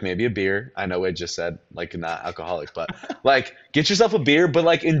drink, like maybe a beer. I know I just said like not alcoholic, but like get yourself a beer, but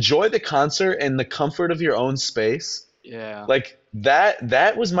like enjoy the concert and the comfort of your own space. Yeah. Like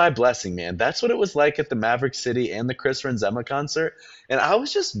that was my blessing, man. That's what it was like at the Maverick City and the Chris Renzema concert. And I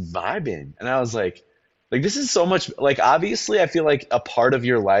was just vibing. And I was like this is so much like obviously I feel like a part of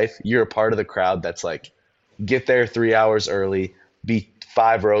your life, you're a part of the crowd that's like get there 3 hours early, be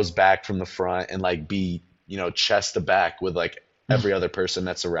 5 rows back from the front and like be, chest to back with like every other person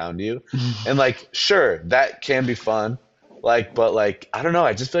that's around you. And like sure, that can be fun. Like, but like I don't know,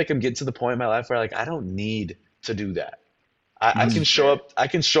 I just feel like I'm getting to the point in my life where like I don't need to do that. I Mm, can show up. I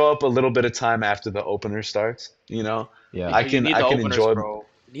can show up a little bit of time after the opener starts. yeah, I You can. need I the can openers, enjoy. bro.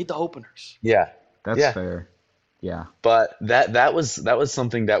 You need the openers. Yeah, that's yeah. fair. Yeah. But that was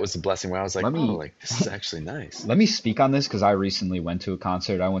something that was a blessing where I was like, Let oh, me like this is actually nice. let me speak on this because I recently went to a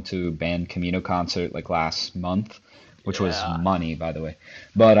concert. I went to a band Camino concert like last month, which was Yeah. money, by the way.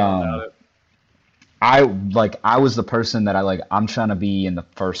 But No doubt it. I was the person that I'm trying to be in the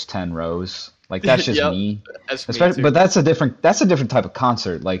first 10 rows. Like that's just Yep. me. That's me Especially, too. but that's a different type of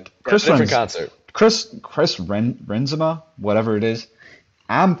concert. Like Yeah, Chris Different runs concert. Chris Renzema, whatever it is.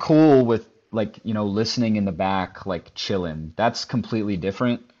 I'm cool with like, listening in the back, like chilling. That's completely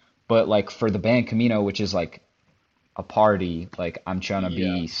different. But like for the band Camino, which is like a party, like I'm trying to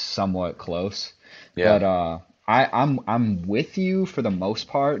Yeah. be somewhat close. Yeah. But I'm with you for the most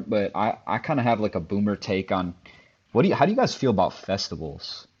part, but I kind of have like a boomer take on how do you guys feel about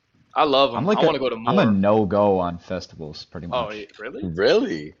festivals? I love I'm them. like I want to go to I'm a more. no-go on festivals pretty Oh, much. really?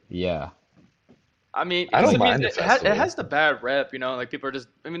 Really? Yeah. I mean, I 'cause, don't I mean, mind a it festival. has the bad rep, you know. Like people are just.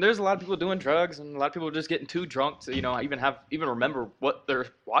 I mean, there's a lot of people doing drugs, and a lot of people just getting too drunk to, you know, even remember what they're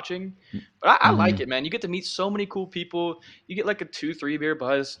watching. But I Hmm. like it, man. You get to meet so many cool people. You get like a 2, 3 beer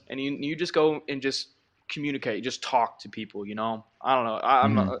buzz, and you just go and just communicate, just talk to people. You know, I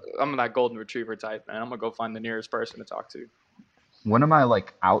don't know. Hmm. I'm that golden retriever type, man. I'm gonna go find the nearest person to talk to. One of my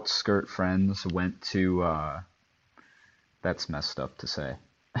like outskirt friends went to that's messed up to say.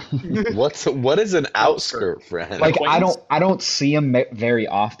 What is an Outskirt. outskirt friend? An Like acquaintance. I don't see him very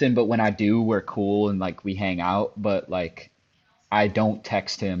often, but when I do, we're cool and like we hang out, but like I don't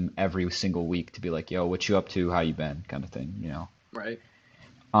text him every single week to be like, "Yo, what you up to? How you been?" kind of thing, you know. Right.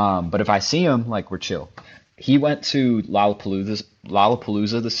 But if I see him, like we're chill. He went to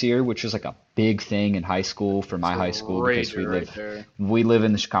Lollapalooza this year, which is like a big thing in high school for It's my a high school because rager right there. we live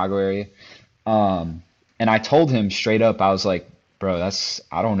in the Chicago area. And I told him straight up, I was like, bro,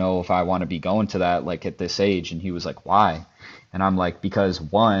 I don't know if I want to be going to that like at this age. And he was like, why? And I'm like, because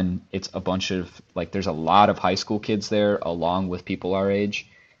one, it's a bunch of like, there's a lot of high school kids there along with people our age.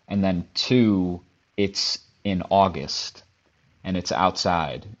 And then two, it's in August and it's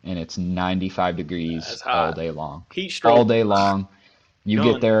outside and it's 95 degrees That's all hot. day long. Heat All stroke. day long. You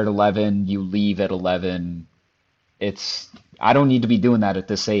get Done. there at 11, you leave at 11. I don't need to be doing that at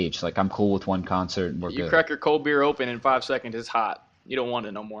this age. Like I'm cool with one concert and we're You good. crack your cold beer open in 5 seconds, it's hot. You don't want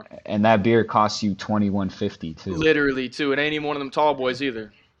it no more. And that beer costs you 21.50 too. Literally, too. It ain't even one of them tall boys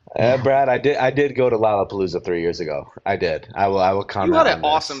either. Brad, I did go to Lollapalooza 3 years ago. I did. I will You comment had on an this.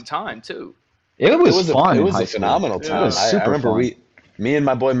 awesome time, too. It It was was a fun it in was high a school. phenomenal It Yeah. time. was I super remember fun. me and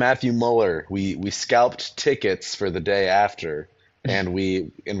my boy Matthew Muller, we scalped tickets for the day after, and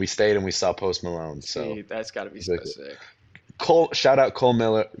we stayed and we saw Post Malone. So See, that's got to be it's like, so sick. Shout out Cole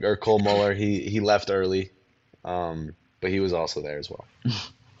Miller or Cole Muller. He left early, but he was also there as well.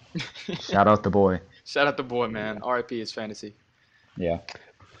 Shout out the boy. Shout out the boy, man. RIP is fantasy. Yeah.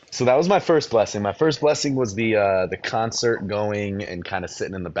 So that was my first blessing. My first blessing was the concert going and kind of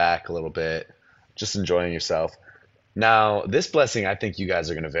sitting in the back a little bit, just enjoying yourself. Now, this blessing, I think you guys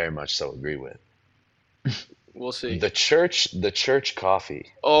are going to very much so agree with. We'll see. The church coffee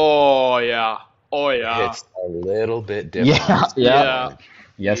Oh, yeah. Oh, yeah. hits a little bit different. Yeah, yeah. Yeah.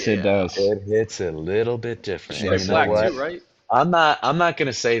 Yes, it Yeah. does. It hits a little bit different. She And likes you know black, what? too, right? I'm not going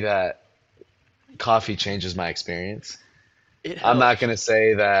to say that coffee changes my experience. It I'm not helps. going to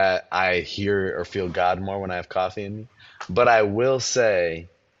say that I hear or feel God more when I have coffee in me, but I will say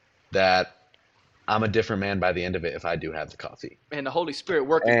that I'm a different man by the end of it if I do have the coffee. And the Holy Spirit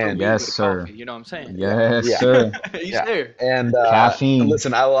working through And me Yes, with the sir. coffee. You know what I'm saying? Yes, yeah, sir. He's yeah. there. And Caffeine.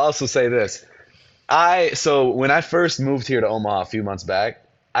 listen, I will also say this. So when I first moved here to Omaha a few months back,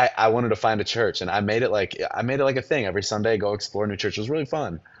 I wanted to find a church and I made it like a thing every Sunday, go explore new church. It was really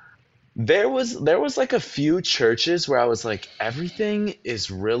fun. There was like a few churches where I was like, everything is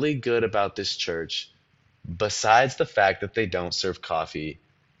really good about this church, besides the fact that they don't serve coffee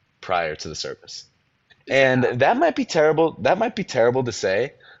prior to the service. And that might be terrible. That might be terrible to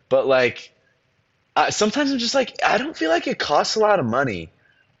say, but like sometimes I'm just like, I don't feel like it costs a lot of money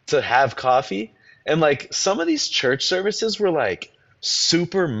to have coffee. And like some of these church services were like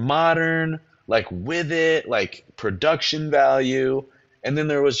super modern, like with it, like production value. And then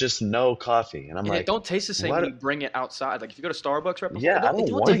there was just no coffee. And I'm And it like, don't taste the same when you what? bring it outside. Like if you go to Starbucks right before, Yeah, I it don't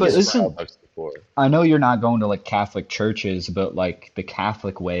don't want to But get taste the same. isn't Starbucks before. I know you're not going to like Catholic churches, but like the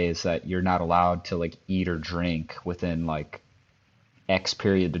Catholic way is that you're not allowed to like eat or drink within like X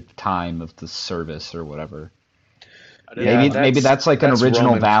period of time of the service or whatever. I didn't Yeah, know Maybe that. maybe that's that's like an that's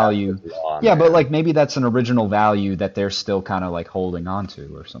original Roman value. Catholic law, Yeah, but man. like maybe that's an original value that they're still kind of like holding on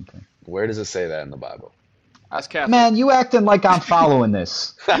to or something. Where does it say that in the Bible? That's Catholic. Man, you acting like I'm following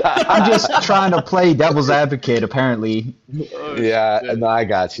this. I'm just trying to play devil's advocate, apparently. Oh, Yeah, shit. no, I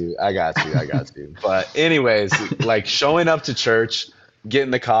got you. I got you. I got you. But anyways, like showing up to church,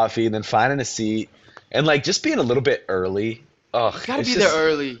 getting the coffee, and then finding a seat, and like just being a little bit early. Oh, You gotta it's be just there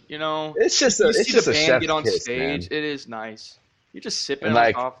early, you know. it's just You a it's see just the a band chef's get on kiss, stage. man. It is nice. You're just sipping And on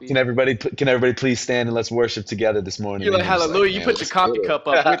like, coffee. can everybody please stand and let's worship together this morning? You're like, And you're just like, hallelujah. You man, put your let's coffee do cup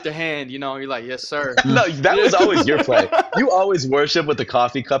up with it. the hand, you know. You're like, yes, sir. No, that was always your play. You always worship with the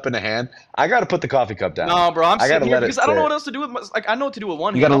coffee cup in the hand. I got to put the coffee cup down. No, bro, I'm I got sitting to here let it because I don't know sit. what else to do with my, like I know what to do with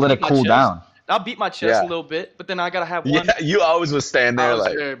one You hand. got to I'll let beat it my cool chest. down. I'll beat my chest a Yeah. little bit, but then I gotta have one. Yeah, you always would stand I there was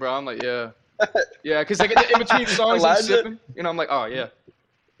like there, bro. I'm like, yeah, yeah, because like in between songs, I'm Elijah. sipping. I'm like, oh yeah.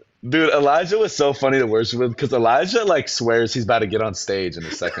 Dude, Elijah was so funny to worship with because Elijah like swears he's about to get on stage in a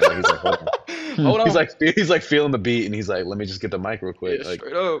second. Like he's like, hold on. Hold on. He's like feeling the beat and he's like, let me just get the mic real quick. Yeah, Like,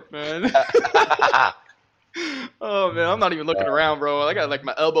 straight up, man. Oh man, I'm not even looking around, bro. I got like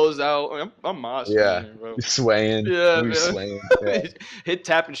my elbows out. I'm moshing, yeah, here, bro. swaying. Yeah, We man. swaying. Yeah. Hit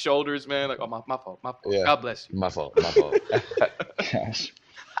tapping shoulders, man. Like, oh my fault, my fault. Yeah. God bless you. My fault. My fault. Gosh.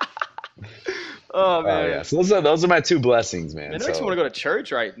 Oh Oh man. yeah. So those are my two blessings, man. Man, it makes me So want to go to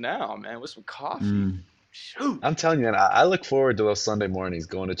church right now, man, with some coffee. Mm. Shoot. I'm telling you, man, I look forward to those Sunday mornings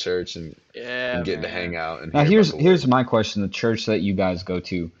going to church Yeah, and getting to man. hang out and Now hear about the here's word. my question: the church that you guys go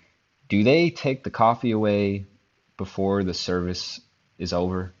to, do they take the coffee away before the service is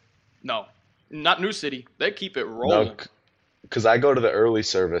over? No, not New City. They keep it No, rolling. because I go to the early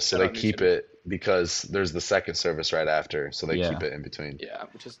service, so I they don't need keep to. it because there's the second service right after, so they Yeah. keep it in between. Yeah,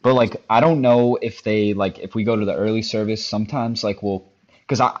 which is But like, I don't know if they like if we go to the early service. Sometimes like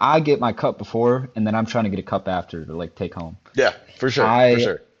because I get my cup before and then I'm trying to get a cup after to like take home. Yeah, for sure, for I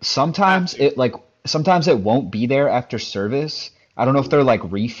sure. sometimes sometimes it won't be there after service. I don't know if they're like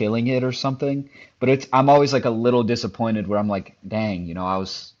refilling it or something, but I'm always like a little disappointed where I'm like, dang, I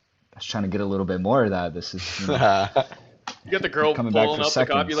was trying to get a little bit more of that. This is, you got the girl coming back pulling for up the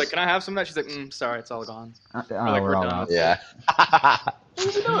coffee. seconds. Like, can I have some of that? She's like, sorry, it's all gone. like, we're we're all done. out. Yeah. What are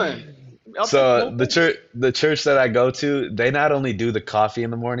you doing? I'll take So one. the church that I go to, they not only do the coffee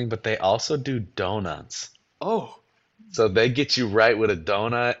in the morning, but they also do donuts. Oh, So they get you right with a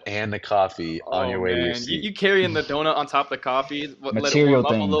donut and the coffee on your way to your man. seat. You carrying the donut on top of the coffee, let it Material warm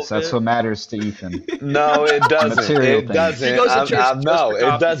up a little things. That's bit. what matters to Ethan. No, it doesn't. Material It things. doesn't. He goes to church just no, for it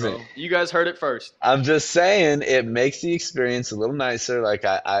coffee, doesn't. bro. You guys heard it first. I'm just saying it makes the experience a little nicer. Like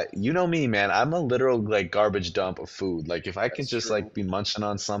you know me, man. I'm a literal like garbage dump of food. Like if I can That's just true. like be munching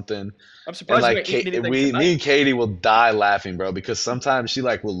on something, I'm and surprised you like ain't eating anything me tonight. and Katie will die laughing, bro, because sometimes she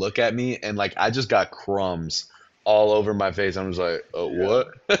like will look at me and like I just got crumbs all over my face. I'm just like, what?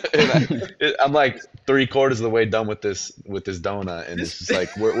 And I'm like 3/4 of the way done with this donut, and it's just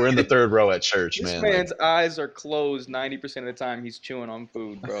like we're in the third row at church, This man. Like, man's eyes are closed 90% of the time he's chewing on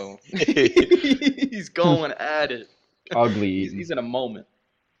food, bro. He's going at it. Ugly He's, Ethan. he's in a moment.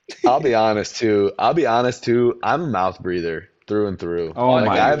 I'll be honest too. I'm a mouth breather through and through. Oh Like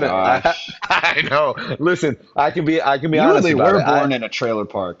my I haven't. gosh. I know. Listen, I can be You honest really about were it. born in a trailer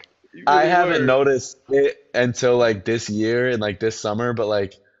park. You I really haven't were. noticed it until like this year and like this summer, but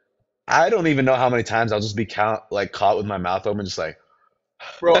like I don't even know how many times I'll just be caught with my mouth open, just like.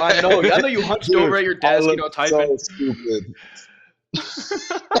 Bro, I know. I know you hunched Dude, over at your I desk, look typing. so stupid.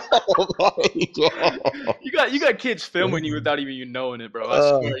 Oh my God. You got kids filming you without even you knowing it, bro. I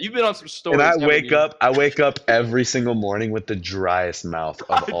Uh, swear. You've been on some stories. And haven't you? I wake up every single morning with the driest mouth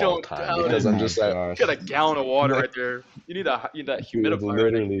of I all don't time doubt because it. I'm Oh just my like, gosh. You got a gallon of water right there. You need that humidifier right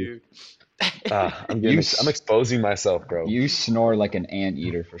there, literally. dude. I'm exposing myself, bro. You snore like an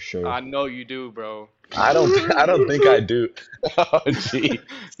anteater for sure. I know you do, bro. I don't think I do. Oh gee.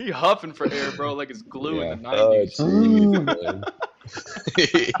 He huffing for air, bro, like it's glue Yeah. in the Oh 90s. gee. man.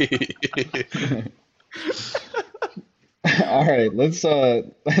 All right,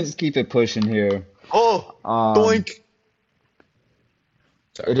 let's keep it pushing here. Oh, Um, doink. it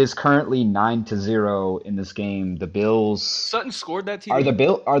Sorry. is currently 9-0 in this game. The Bills Sutton scored that are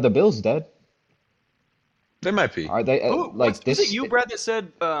TD. the Bills dead? They might be. Are they Who, like was this? it you, Brad, that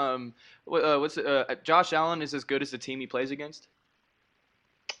said what's it, Josh Allen is as good as the team he plays against?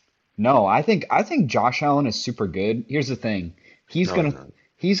 No, I think Josh Allen is super good. Here's the thing. He's No, gonna no.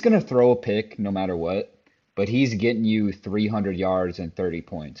 he's gonna throw a pick no matter what, but he's getting you 300 yards and 30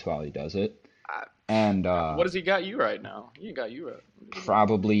 points while he does it. I- And What has he got you right now? He ain't got you right.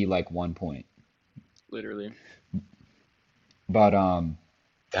 probably like 1 point. Literally. But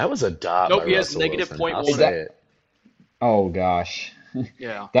That was a dot Nope, by he has Russell negative Wilson. point I'll one. say it. oh gosh.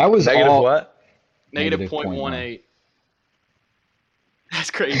 Yeah. That was Negative all what? Negative Negative 0.18. That's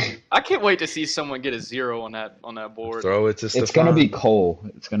crazy. I can't wait to see someone get a 0 on that board. Throw it to It's gonna be Stephon. Cole.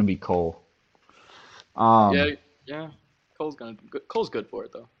 It's gonna be Cole. Yeah. Cole's good for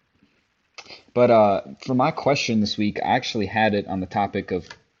it though. But for my question this week, I actually had it on the topic of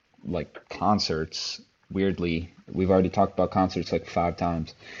like concerts. Weirdly, we've already talked about concerts like 5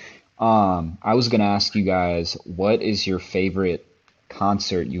 times. I was gonna ask you guys, what is your favorite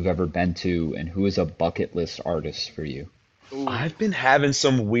concert you've ever been to, and who is a bucket list artist for you? Ooh. I've been having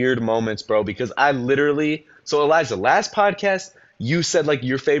some weird moments, bro, because so Elijah, last podcast, you said like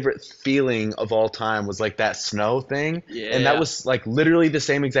your favorite feeling of all time was like that snow thing, and that Yeah. was like literally the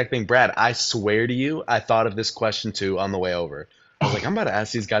same exact thing. Brad, I swear to you, I thought of this question too on the way over. I was like, I'm about to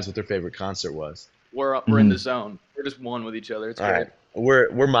ask these guys what their favorite concert was. We're in the zone. We're just one with each other. It's All great.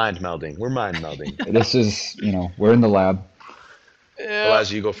 right, we're mind melding. We're mind melding. This is, we're in the lab. Yeah.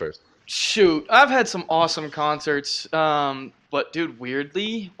 Elijah, you go first. Shoot, I've had some awesome concerts. But dude,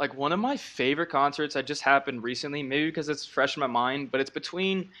 weirdly, like one of my favorite concerts that just happened recently, maybe because it's fresh in my mind, but it's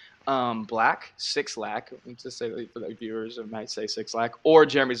between Black, Six Lack, let's just say for the viewers, I might say Six Lack, or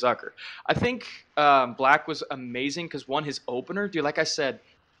Jeremy Zucker. I think Black was amazing because one, his opener, dude, like I said,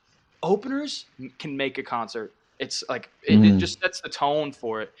 openers can make a concert. It's like it just sets the tone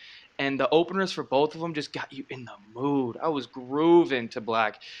for it. And the openers for both of them just got you in the mood. I was grooving to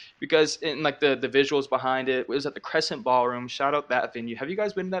Black because in like the visuals behind it was at the Crescent Ballroom. Shout out that venue. Have you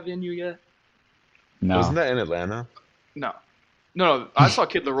guys been to that venue yet? Wasn't No. that in Atlanta? No. No, I saw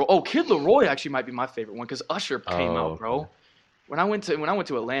Kid Laroi. Oh, Kid Laroi actually might be my favorite one because Usher came Oh, out, bro. When I went to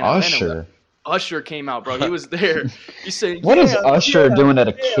Atlanta, Usher. Usher came out, bro. He was there. He said, What is "Yeah, Usher yeah, doing at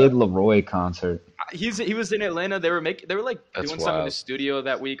a yeah." Kid Laroi concert? He was in Atlanta. They were like That's doing something in the wild. studio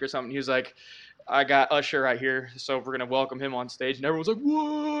that week or something. He was like, I got Usher right here, so we're gonna welcome him on stage. And everyone's like,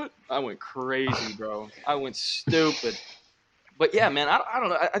 what? I went crazy, bro. I went stupid. But yeah, man, I don't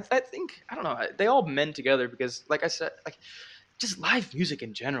know. I think I don't know. They all mend together because, like I said, like just live music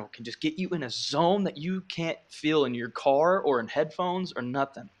in general can just get you in a zone that you can't feel in your car or in headphones or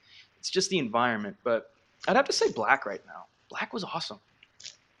nothing. It's just the environment. But I'd have to say Black right now. Black was awesome.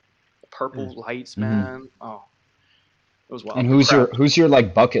 The purple lights, man. Oh, it was wild. And The crowd. who's your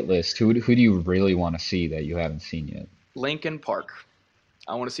like bucket list? Who do you really want to see that you haven't seen yet? Lincoln Park.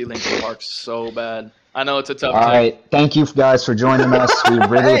 I want to see Lincoln Park so bad. I know it's a tough All take. right, thank you guys for joining us. We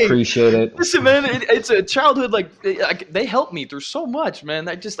really Hey, appreciate it. listen, man, it's a childhood. Like they helped me through so much, man.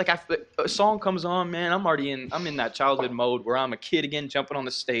 I just a song comes on, man. I'm in that childhood mode where I'm a kid again, jumping on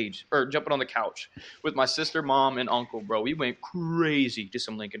the stage or jumping on the couch with my sister, mom, and uncle, bro. We went crazy to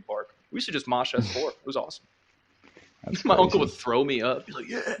some Lincoln Park. We used to just mosh us for it. It was awesome. That's My uncle crazy. would throw me up. He's like,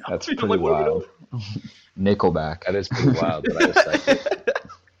 yeah. That's I'm pretty like, what are we wild. Nickelback. That is pretty wild, but I respect it.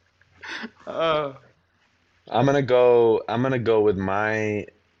 doing? I'm gonna go with my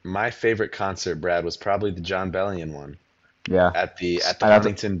favorite concert, Brad, was probably the John Bellion one Yeah, at the I have-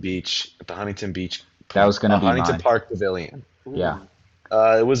 Huntington Beach that was gonna be Huntington mine. Park Pavilion. Yeah.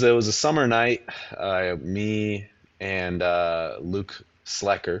 It was a summer night. Me and Luke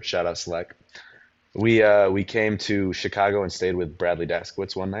Slecker, shout out Sleck. We came to Chicago and stayed with Bradley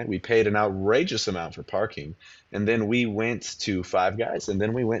Daskowitz one night. We paid an outrageous amount for parking, and then we went to Five Guys, and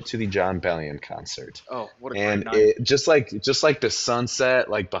then we went to the John Bellion concert. Oh, what a great And night. it just like the sunset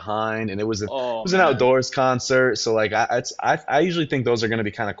like behind, and it was Oh, an man. outdoors concert. So like I usually think those are going to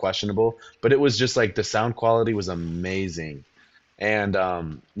be kind of questionable, but it was just like the sound quality was amazing, and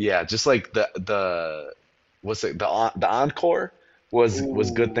yeah, just like the what's it the encore was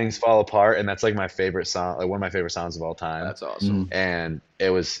Good Things Fall Apart, and that's like my favorite song, like one of my favorite songs of all time. That's awesome. And it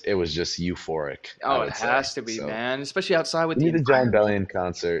was just euphoric. I Oh, would it say. has to be, So, man. Especially outside with give me the the John environment. Bellion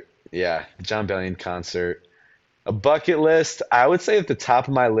concert. Yeah, the John Bellion concert. A bucket list, I would say at the top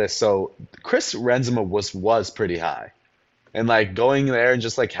of my list. So Chris Renzema was pretty high, and like going there and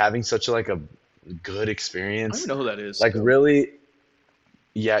just like having such like a good I don't experience, even know who that is. like really,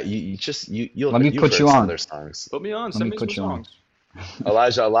 yeah. You'll Let me you've put heard you some on. of their songs. Put me on. Let Send me me some put you on. songs.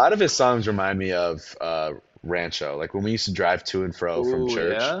 Elijah, a lot of his songs remind me of Rancho. Like when we used to drive to and fro from Ooh,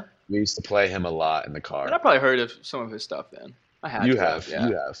 church, yeah. we used to play him a lot in the And car. I probably heard of some of his stuff then. I had You to have, yeah.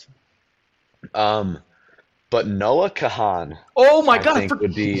 you have. But Noah Kahan, Oh my I God! think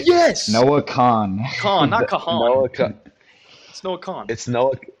would be Yes. Noah Khan. Khan, not Kahan. Noah. It's Noah Khan. It's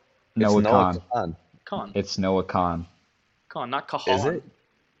Noah. It's Noah Noah Khan. Kahan. Khan. It's Noah Khan. Khan, not Kahan. Is it?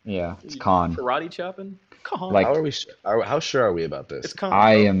 Yeah, it's Khan. Karate chopping? Kahan. Like- How are we? How sure are we about this? It's Khan.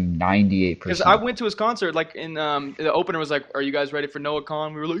 I am 98%. Because I went to his concert, like in the opener was like, "Are you guys ready for Noah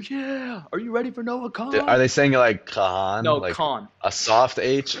Khan?" We were like, "Yeah." Are you ready for Noah Khan? Are they saying it like Kahan? No, like Khan. a soft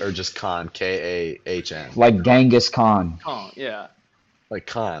H or just Khan? K-A-H-N. Like Genghis Khan. Khan. Yeah. Like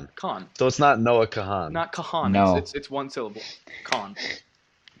Khan. Khan. So it's not Noah Kahan. Not Kahan. No. It's one syllable. Khan.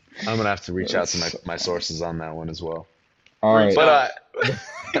 I'm gonna have to reach out to my sources on that one as well. All right. But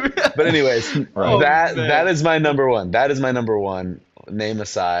but anyways, Right. that man. that is my number one. That is my number one. Name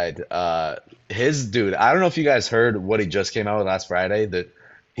aside, his dude. I don't know if you guys heard what he just came out with last Friday. That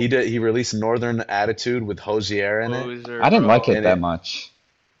he released Northern Attitude with Hosier in it. Loser, I didn't bro. like it And that it- much.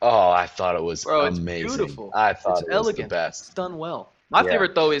 Oh, I thought it was Bro, it's amazing. beautiful. I thought It's it was elegant. the best. It's done well. My Yeah.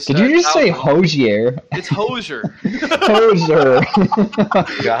 favorite though is Did you just say Cowboy. Hosier? It's Hosier. Hosier.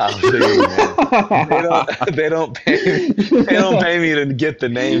 Golly, man. They don't pay me to get the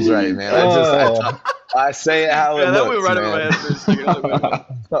names right, man. Oh. I say it how it Yeah, that went looks, right over my head man. for a second. I was like,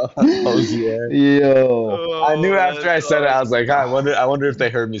 wait a minute. Hosier. Yo. I knew Oh, after I that's said it, I was awesome. like, I wonder if they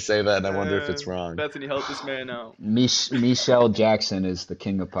heard me say that, and I wonder if it's wrong. Bethany, help this man out. Michelle Jackson is the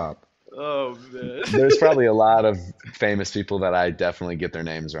king of pop. Oh man. There's probably a lot of famous people that I definitely get their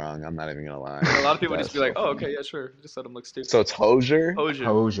names wrong. I'm not even gonna lie. And a lot of people That's just be like, so "Oh, funny. okay, yeah, sure." Just let him look stupid. So it's Hosier? Hosier.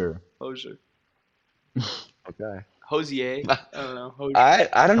 Hosier. Hosier. Okay. Hosier. I don't know. Hosier.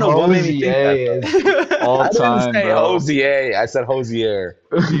 I don't know what made me think that. Hosier is Though. all I didn't time, say bro. Hosier. I said Hosier.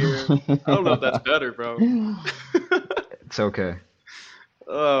 Hosier. I don't know if that's better, bro. It's okay.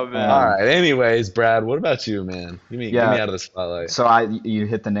 Oh man. All right. Anyways, Brad, what about you, man? Get me Yeah. out of the spotlight. So you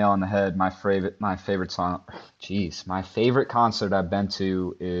hit the nail on the head. My favorite song. Jeez, my favorite concert I've been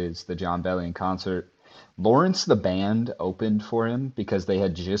to is the John Bellion concert. Lawrence the band opened for him because they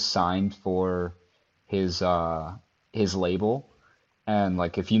had just signed for his label. And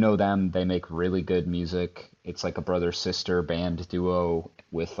like if you know them, they make really good music. It's like a brother sister band duo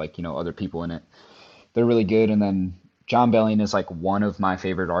with like, other people in it. They're really good. And then John Bellion is like one of my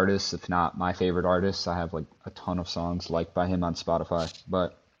favorite artists, if not my favorite artist. I have like a ton of songs liked by him on Spotify.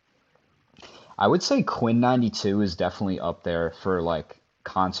 But I would say Quinn 92 is definitely up there for like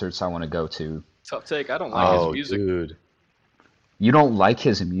concerts I want to go to. Tough take. I don't like his Oh, music. dude. You don't like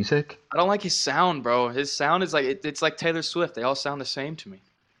his music? I don't like his sound, bro. His sound is like it's like Taylor Swift. They all sound the same to me.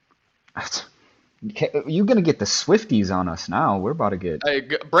 You're gonna get the Swifties on us now. We're about to get Hey,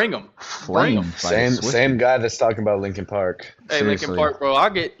 bring them. Bring 'em. flamed by the Same guy that's talking about Linkin Park. Hey, Linkin Seriously. Park,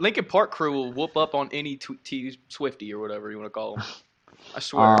 bro. Linkin Park crew will whoop up on any T Swifty or whatever you want to call them. I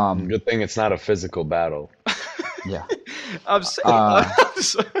swear. Good thing it's not a physical battle. Yeah. I'm saying. I'm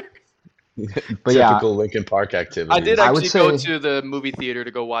sorry. But yeah, Typical Linkin Park activity. I did I would actually go say- to the movie theater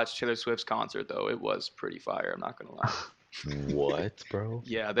to go watch Taylor Swift's concert, though. It was pretty fire. I'm not gonna lie. What, bro?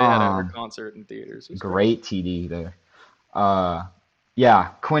 Yeah, they had her Um, concert in theaters. It was great TD there. Yeah,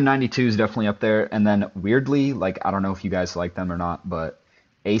 Quinn 92 is definitely up there. And then weirdly, like I don't know if you guys like them or not, but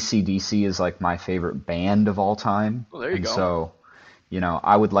AC/DC is like my favorite band of all time. Well, there you And go. so,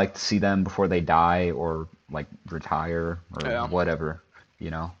 I would like to see them before they die or like retire or Yeah. whatever,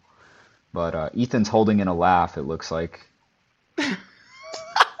 But Ethan's holding in a laugh, it looks like.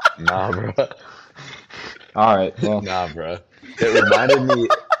 Nah, bro. All right, well, Nah, bro. It reminded me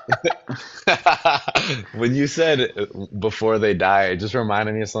when you said before they die, it just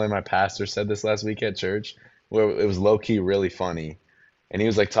reminded me of something my pastor said this last week at church, where it was low key really funny. And he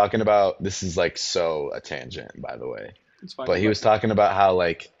was like talking about, this is like so a tangent, by the way. It's fine. But he was talking about how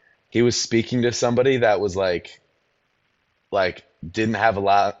like he was speaking to somebody that was like didn't have a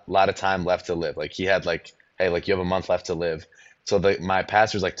lot of time left to live. Like he had like, hey, like you have a month left to live. So my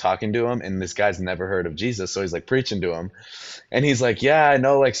pastor's like talking to him, and this guy's never heard of Jesus, so he's like preaching to him. And he's like, yeah, I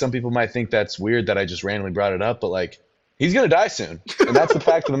know like some people might think that's weird that I just randomly brought it up, but like he's gonna die soon. And that's the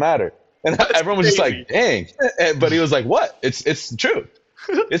fact of the matter. And everyone was just like, dang. But he was like, what? It's the truth.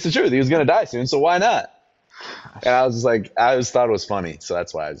 It's the truth. He was gonna die soon, so why not? And I was just like, I just thought it was funny, so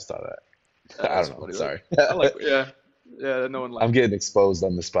that's why I just thought that. I That's don't know. funny. Sorry. I like, yeah, no one likes. I'm getting exposed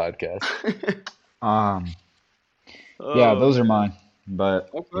on this podcast. yeah, those are mine. But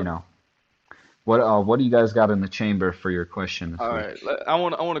Okay. what do you guys got in the chamber for your question? All right, I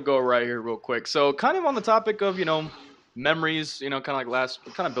want to go right here real quick. So, kind of on the topic of memories, kind of like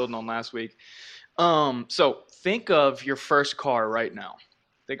kind of building on last week. So think of your first car right now.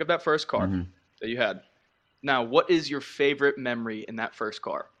 Think of that first car Mhm. that you had. Now, what is your favorite memory in that first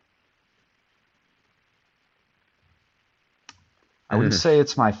car? I wouldn't say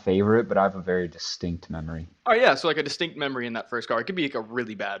it's my favorite, but I have a very distinct memory. Oh yeah, so like a distinct memory in that first car. It could be like a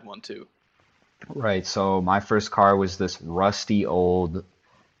really bad one too. Right, so my first car was this rusty old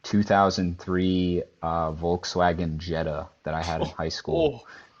 2003 Volkswagen Jetta that I had in high school. Oh,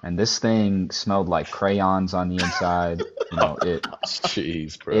 And this thing smelled like crayons on the inside.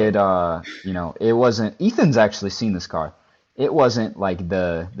 Jeez, bro. It wasn't. Ethan's actually seen this car. It wasn't like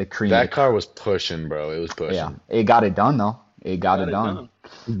the cream. That car was pushing, bro. It was pushing. Yeah, it got it done though. It got it done.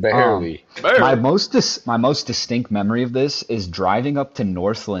 Barely. My most distinct memory of this is driving up to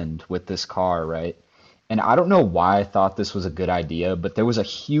Northland with this car, right? And I don't know why I thought this was a good idea, but there was a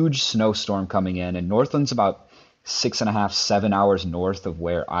huge snowstorm coming in, and Northland's about 6.5, 7 hours north of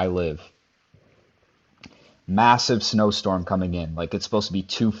where I live. Massive snowstorm coming in. Like it's supposed to be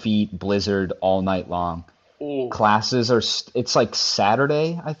 2 feet, blizzard all night long. Oh, Classes are, it's like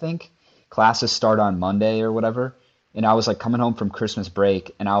Saturday, I think. Classes start on Monday or whatever. and I was like coming home from Christmas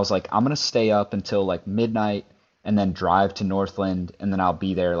break, and I was like, I'm gonna stay up until like midnight and then drive to Northland, and then I'll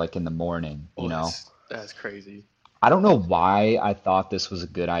be there like in the morning, you Oh, know? that's crazy. I don't know why I thought this was a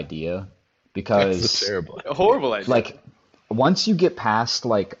good idea That's a because terrible A idea. horrible idea. like once you get past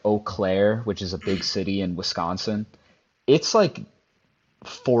like Eau Claire, which is a big city in Wisconsin, it's like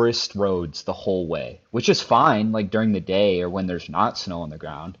forest roads the whole way, which is fine like during the day or when there's not snow on the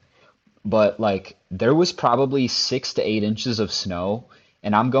ground. But like there was probably 6 to 8 inches of snow,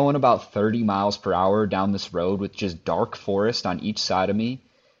 and I'm going about 30 miles per hour down this road with just dark forest on each side of me,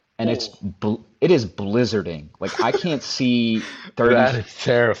 and Oh, it is blizzarding. Like That is I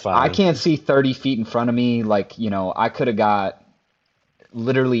terrifying. can't see 30 feet in front of me. Like, I could have got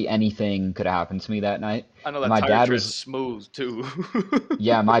literally anything could have happened to me that night. I know And that my tire dad tread's was smooth too.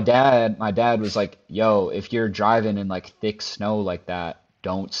 Yeah, my dad was like, "Yo, if you're driving in like thick snow like that,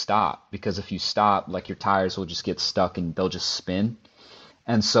 don't stop because if you stop, like your tires will just get stuck and they'll just spin."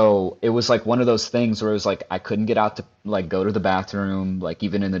 And so it was like one of those things where it was like I couldn't get out to like go to the bathroom, like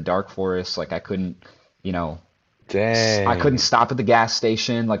even in the dark forest, like I couldn't, you know, I couldn't Dang. stop at the gas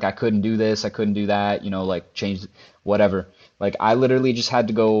station, like I couldn't do this, I couldn't do that, like change whatever. Like I literally just had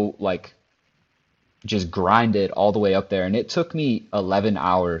to go like just grind it all the way up there, and it took me 11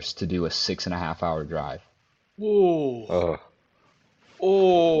 hours to do a 6.5 hour drive. Whoa. Oh.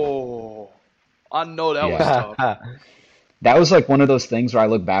 Oh. I know that was Yeah, tough. that was like one of those things where I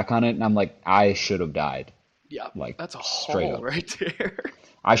look back on it and I'm like, I should have died, Yeah, like that's a straight haul up. right there.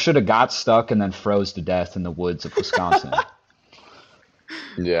 I should have got stuck and then froze to death in the woods of Wisconsin.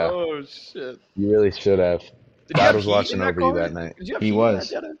 Yeah, Oh shit. you really should have. Did you God have was heat in watching that over you car? that night. Did you have He heat in that was.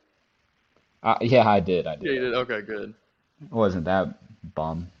 Jetta? Yeah, I Yeah, did, you I did. did. Okay, good. I wasn't that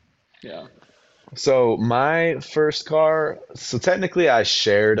bum. Yeah. So my first car, so technically I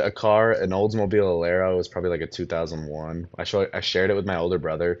shared a car, an Oldsmobile Alero. It was probably like a 2001. I shared it with my older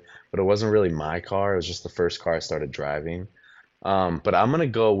brother, but it wasn't really my car. It was just the first car I started driving. But I'm gonna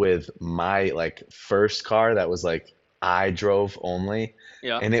go with my like first car that was like I drove only,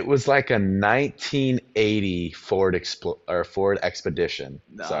 Yeah. and it was like a 1980 Ford Expedition.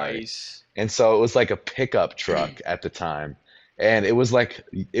 Sorry. Nice. And so it was like a pickup truck at the time. And it was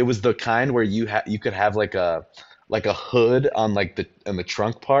the kind where you could have like a hood on like the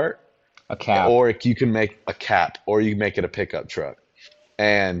trunk part, A cap. or you can make a cap, or you can make it a pickup truck.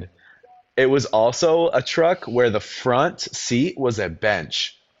 And it was also a truck where the front seat was a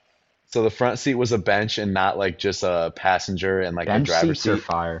bench. So the front seat was a bench and not like just a passenger and like a Bench driver's seats are seat.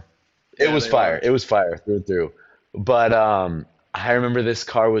 fire. It Yeah, was they fire. are. It was fire through and through. But I remember this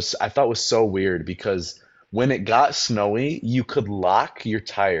car was I thought was so weird because when it got snowy, you could lock your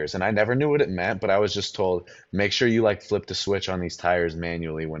tires, and I never knew what it meant, but I was just told make sure you like flip the switch on these tires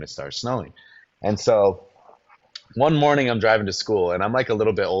manually when it starts snowing. And so one morning I'm driving to school, and I'm like a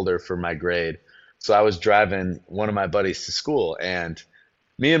little bit older for my grade, so I was driving one of my buddies to school, and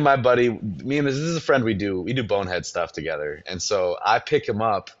me and this is a friend we do bonehead stuff together, and so I pick him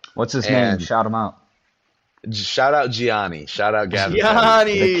up. What's his name? And Shout him out. shout out Gianni. Shout out Gavin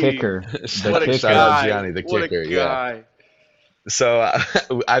Petty. The Gianni. kicker. The What a Shout out kicker. guy. Gianni, the What a kicker. Yeah. guy. So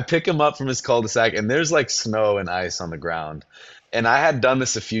I pick him up from his cul-de-sac, and there's like snow and ice on the ground. And I had done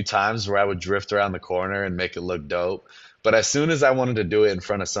this a few times where I would drift around the corner and make it look dope. But as soon as I wanted to do it in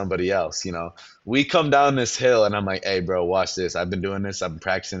front of somebody else, we come down this hill, and I'm like, "Hey, bro, watch this. I've been doing this. I've been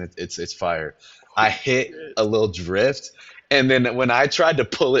practicing it. It's fire." I hit a little drift, and then when I tried to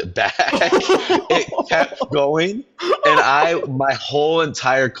pull it back, it kept going, and my whole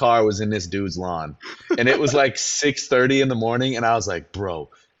entire car was in this dude's lawn, and it was like 6:30 in the morning, and I was like, "Bro,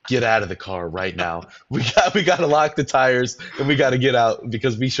 get out of the car right now. We got to lock the tires, and we got to get out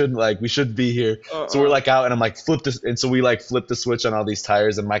because we shouldn't be here." So we're Uh-uh. like out, and I'm like flip this, and so we like flip the switch on all these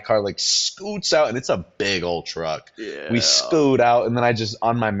tires, and my car like scoots out, and it's a big old truck. We Yeah. scoot out, and then I just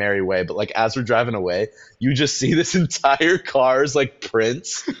on my merry way. But like as we're driving away, you just see this entire car's like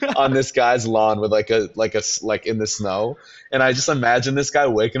prints on this guy's lawn with like in the snow, and I just imagine this guy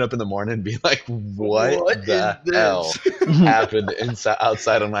waking up in the morning and being like, "What What is the hell this? happened inside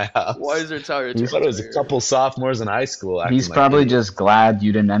outside of my Why house?" is there tire I He's thought it tracks was right a here? couple sophomores in high school acting he's like probably idiots. just glad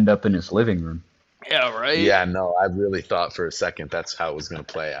you didn't end up in his living room. Yeah, right? Yeah, no, I really thought for a second that's how it was gonna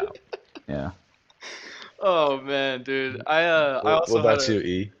play out. Yeah. Oh man, dude. I What also had about you,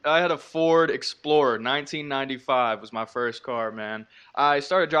 E? I had a Ford Explorer, 1995 was my first car, man. I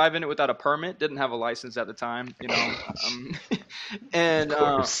started driving it without a permit, didn't have a license at the time, Um, and Of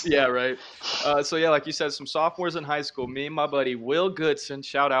course. yeah, right. So yeah, like you said, some sophomores in high school. Me and my buddy Will Goodson,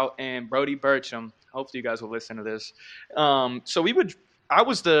 shout out, and Brody Burcham. Hopefully, you guys will listen to this. So we would. I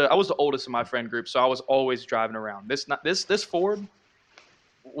was the oldest in my friend group, so I was always driving around. This Ford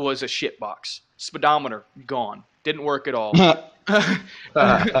was a shit box. Speedometer gone. Didn't work at all.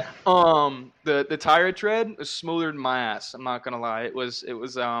 The tire tread was smoother than my ass. I'm not gonna lie. It was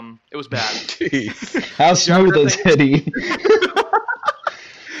bad. Jeez. How Driver smooth is thing, Hitty?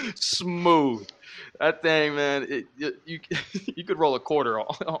 smooth. That thing, man. You you could roll a quarter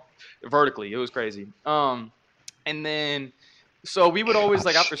vertically. It was crazy. And then so we would always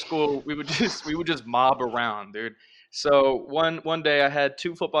like after Gosh. school we would just mob around, dude. So one day I had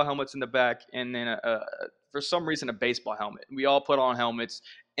two football helmets in the back, and then for some reason a baseball helmet. We all put on helmets,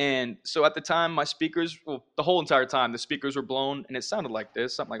 and so at the time my speakers, well, the whole entire time the speakers were blown, and it sounded like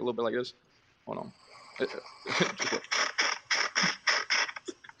this, something like a little bit like this. Hold on.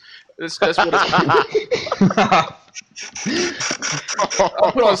 That's what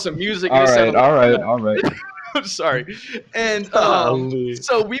I'll put on some music and All it right, sounded like all right, that. all right. I'm sorry. And Golly.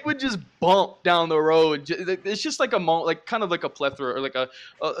 so we would just bump down the road. It's just like like kind of like a plethora or like a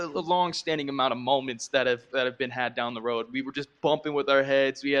long-standing amount of moments that have been had down the road. We were just bumping with our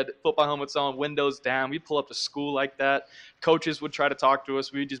heads. We had football helmets on, windows down. We'd pull up to school like that. Coaches would try to talk to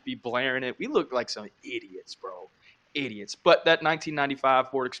us. We'd just be blaring it. We looked like some idiots, bro. Idiots. But that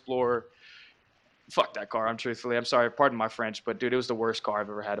 1995 Ford Explorer, fuck that car. I'm sorry. Pardon my French, but dude, it was the worst car I've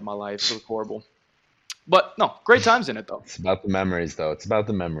ever had in my life. It was horrible. But no, great times in it though. It's about the memories, though. It's about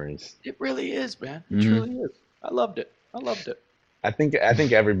the memories. It really is, man. It Hmm. truly is. I loved it. I loved it. I think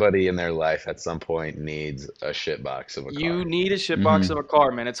everybody in their life at some point needs a shit box of a You car. need a shitbox Hmm. of a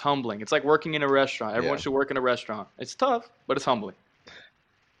car, man. It's humbling. It's like working in a restaurant. Everyone Yeah. should work in a restaurant. It's tough, but it's humbling.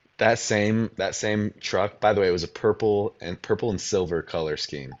 That same truck, by the way, it was a purple and silver color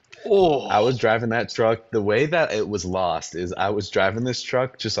scheme. I Oh, was driving that truck. The way that it was lost is I was driving this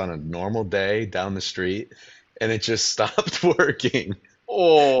truck just on a normal day down the street, and it just stopped working. The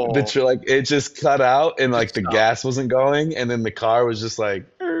oh, tr like it just cut out, and like just the stop. gas wasn't going, and then the car was just like,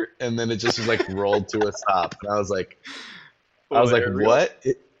 "Er," and then it just was like rolled to a stop, and I was like, Hilarious. what?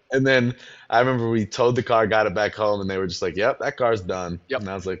 And then I remember we towed the car, got it back home, and they were just like, yep, that car's done. Yep. And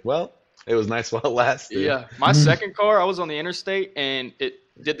I was like, well, it was nice while it lasted. Yeah. My second car, I was on the interstate and it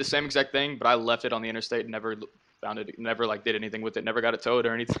did the same exact thing, but I left it on the interstate and never found it, never like did anything with it, never got it towed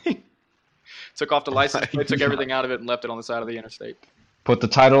or anything. Took off the Oh license my plate, took God. everything out of it, and left it on the side of the interstate. Put the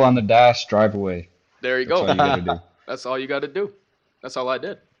title on the dash, drive away. There you That's all go. you gotta do. That's all you got to do. That's all I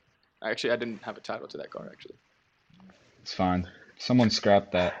did. Actually, I didn't have a title to that car, actually. It's fine. Someone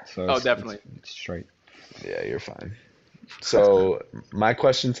scrapped that, so Oh, it's definitely. it's straight. Yeah, you're fine. So my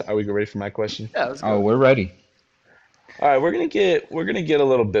questions, are we ready for my question? Yeah, let's Oh, go. we're ready. All right, we're gonna get a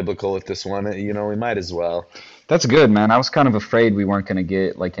little biblical with this one. We might as well. That's good, man. I was kind of afraid we weren't gonna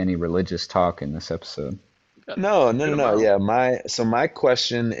get like any religious talk in this episode. Got a No, no, good no, no. amount. Yeah, my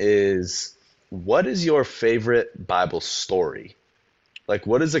question is, what is your favorite Bible story? Like,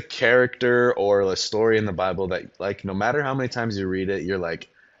 what is a character or a story in the Bible that, like, no matter how many times you read it, you're like,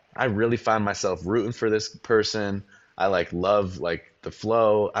 I really find myself rooting for this person. I like love like the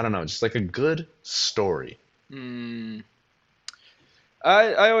flow. I don't know, just like a good story. Hmm.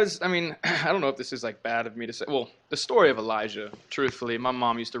 I always, I mean, I don't know if this is like bad of me to say. Well, the story of Elijah, truthfully, my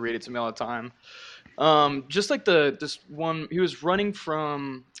mom used to read it to me all the time. Just like this one, he was running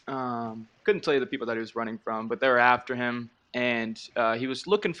from, couldn't tell you the people that he was running from, but they were after him, and he was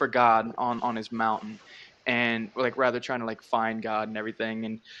looking for God on his mountain, and like rather trying to like find God and everything,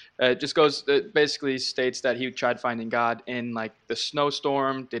 and it basically states that he tried finding God in like the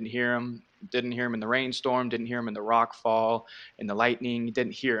snowstorm, didn't hear him in the rainstorm, didn't hear him in the rock fall, in the lightning, he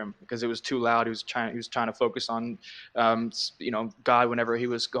didn't hear him because it was too loud. He was trying to focus on God whenever he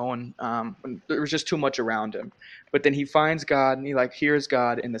was going. When there was just too much around him. But then he finds God and he like hears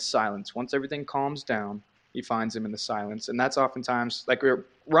God in the silence. Once everything calms down, he finds him in the silence, and that's oftentimes like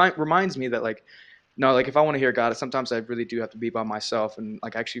reminds me that like no, like if I want to hear God, sometimes I really do have to be by myself and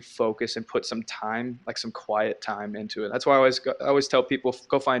like actually focus and put some time, like some quiet time into it. That's why I always tell people,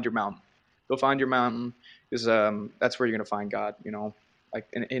 go find your mountain, go find your mountain, because that's where you're gonna find God. Like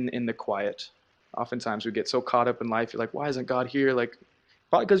in the quiet. Oftentimes we get so caught up in life. You're like, why isn't God here? Like,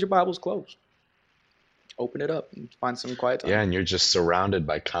 probably because your Bible's closed. Open it up and find some quiet Yeah, time. and you're just surrounded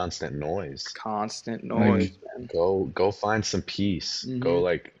by constant noise. Constant Mm. noise, man. Go find some peace. Hmm.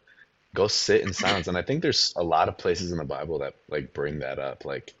 Go sit in silence. And I think there's a lot of places in the Bible that like bring that up.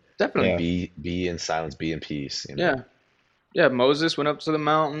 Like Definitely. Yeah. be in silence, be in peace. Yeah. Yeah. Moses went up to the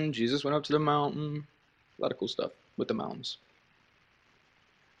mountain. Jesus went up to the mountain. A lot of cool stuff with the mountains.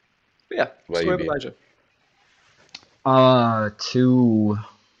 But yeah, What story you of be? Elijah. To,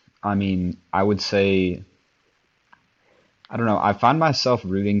 I mean, I would say I don't know. I find myself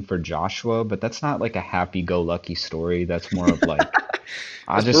rooting for Joshua, but that's not like a happy-go-lucky story. That's more of like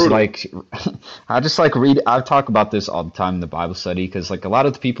I That's just brutal. like I just like read. I talk about this all the time in the Bible study because like a lot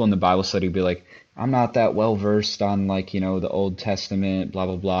of the people in the Bible study be like, I'm not that well versed on like the Old Testament, blah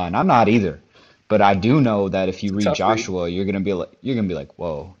blah blah, and I'm not either. But I do know that if you It's a read tough read. Joshua, you're gonna be like,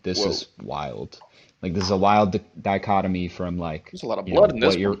 whoa, this Whoa. is wild. Like this is a wild dichotomy from like There's a lot of blood in what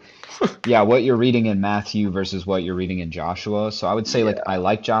this one. you're yeah, what you're reading in Matthew versus what you're reading in Joshua. So I would say like Yeah. I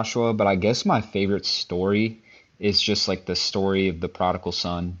like Joshua, but I guess my favorite story is just like the story of the prodigal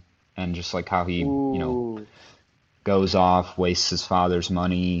son and just like how he Ooh. goes off, wastes his father's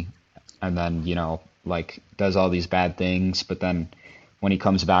money, and then, like does all these bad things, but then when he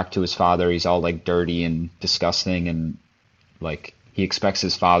comes back to his father, he's all like dirty and disgusting and like he expects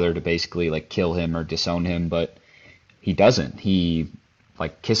his father to basically like kill him or disown him, but he doesn't. He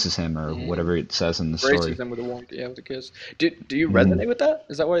like kisses him or Mm. whatever it says in the Embraces story. them with a warmth. Yeah, with a kiss. Do you Hmm. resonate with that?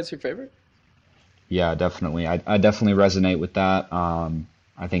 Is that why it's your favorite? Yeah, definitely. I definitely resonate with that.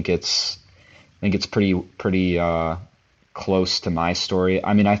 I think it's pretty close to my story.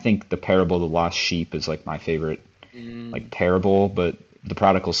 I mean, I think the parable of the lost sheep is like my favorite Mm. like parable, but the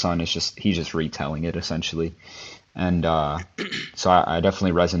prodigal son is just he's just retelling it essentially. And so I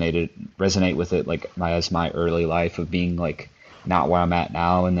definitely resonate with it like my early life of being like not where I'm at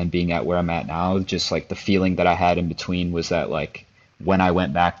now and then being at where I'm at now. Just like the feeling that I had in between was that like when I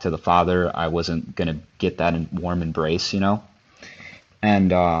went back to the Father, I wasn't gonna get that warm embrace.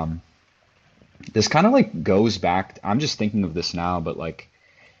 And this kind of like goes back. I'm just thinking of this now, but like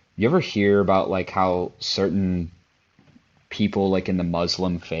you ever hear about like how certain people like in the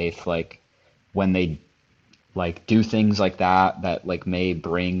Muslim faith like when they like do things like that like may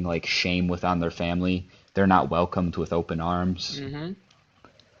bring like shame within their family, they're not welcomed with open arms. Mm-hmm.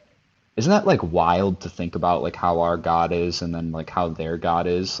 Isn't that like wild to think about like how our God is and then like how their God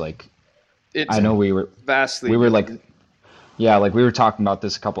is? Like It's I know we were vastly we were like different. yeah, like we were talking about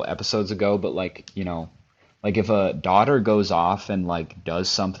this a couple episodes ago, but like, like if a daughter goes off and like does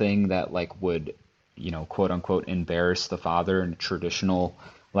something that like would, quote unquote embarrass the father in a traditional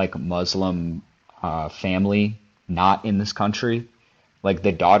like Muslim family, not in this country, like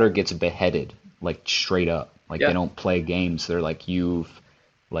the daughter gets beheaded, like straight up. Like they Yeah. don't play games. They're like you've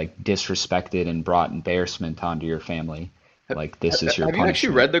like disrespected and brought embarrassment onto your family. Have, Like this is your have you actually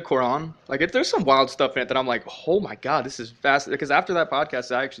punishment. read the Quran? Like, there's some wild stuff in it that I'm like, oh my god, this is fast. Because after that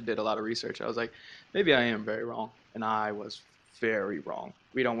podcast, I actually did a lot of research. I was like, maybe I am very wrong, and I was very wrong.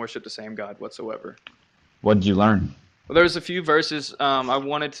 We don't worship the same God whatsoever. What did you learn? Well, there's a few verses. I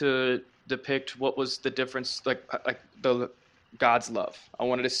wanted to depict what was the difference, like the God's love. I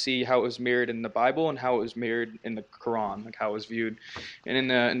wanted to see how it was mirrored in the Bible and how it was mirrored in the Quran, like how it was viewed. And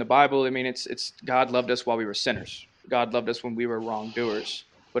in the Bible, I mean, it's God loved us while we were sinners. God loved us when we were wrongdoers.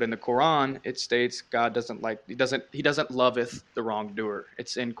 But in the Quran, it states God doesn't like he doesn't loveth the wrongdoer.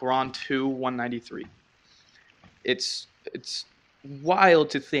 It's in Quran 2:193. It's wild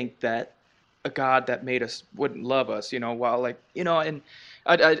to think that a God that made us wouldn't love us, while and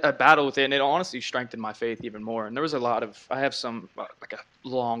I battle with it, and it honestly strengthened my faith even more. And there was a lot of I have some like a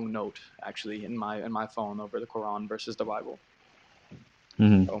long note actually in my phone over the Quran versus the Bible.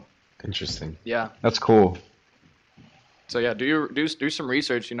 Hmm. So Interesting. yeah, That's cool. so yeah, do some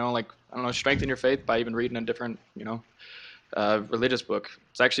research, like I don't know, strengthen your faith by even reading a different religious book.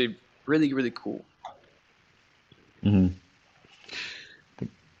 It's actually really really cool. Hmm.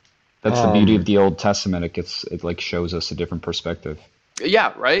 That's the beauty of Um, the Old Testament. It like shows us a different perspective.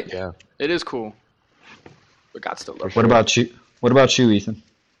 Yeah, right. yeah, It is cool, but God still for loves What us. sure. about you? What about you, Ethan?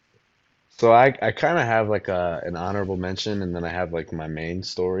 So I kind of have like an honorable mention, and then I have like my main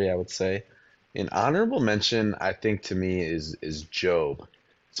story, I would say. An honorable mention, I think to me is Job,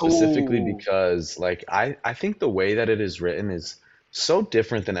 specifically Oh, because like I think the way that it is written is so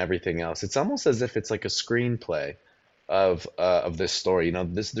different than everything else. It's almost as if it's like a screenplay of this story.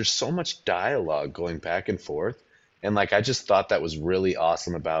 There's so much dialogue going back and forth, and like I just thought that was really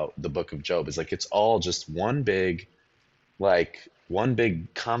awesome about the Book of Job. Is like it's all just one big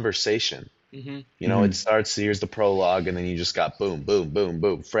conversation. hmm, It Hmm. starts, here's the prologue, and then you just got boom, boom, boom,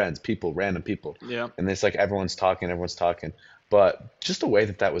 boom, friends, people, random people, yeah. and it's like everyone's talking. But just the way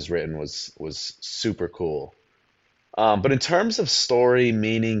that that was written was super cool. But in terms of story,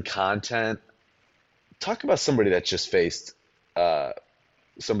 meaning, content, talk about somebody that just faced, uh,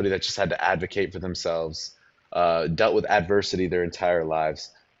 somebody that just had to advocate for themselves, dealt with adversity their entire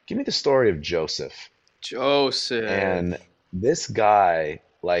lives. Give me the story of Joseph. Joseph. And this guy,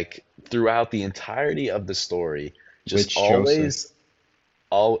 like throughout the entirety of the story, just Which Joseph?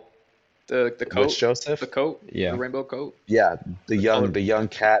 all The Which coat, the Joseph? coat, the Yeah. rainbow coat, Yeah, the the young color. the young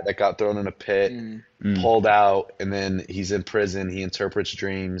cat that got thrown in a pit, Mm, Mm, pulled out, and then he's in prison. He interprets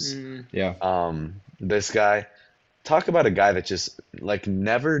dreams. mm, yeah. This guy, talk about a guy that just like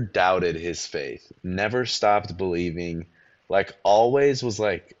never doubted his faith, never stopped believing, like always was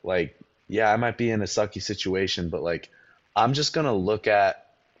like yeah, I might be in a sucky situation, but like I'm just gonna look at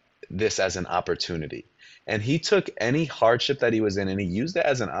this as an opportunity. And he took any hardship that he was in and he used it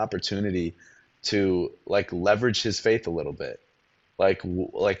as an opportunity to like leverage his faith a little bit. Like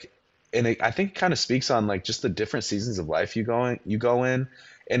and I think it kind of speaks on like just the different seasons of life you go in,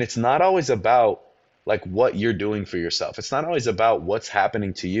 and it's not always about like what you're doing for yourself. It's not always about what's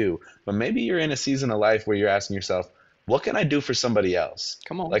happening to you, but maybe you're in a season of life where you're asking yourself, what can I do for somebody else?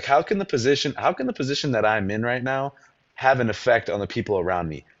 come on. Like how can the position that I'm in right now have an effect on the people around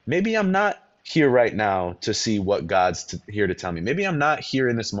me? Maybe I'm not here right now to see what here to tell me. Maybe I'm not here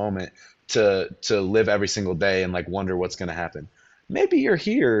in this moment to live every single day and like wonder what's going to happen. Maybe you're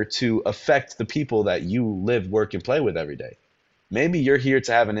here to affect the people that you live, work, and play with every day. Maybe you're here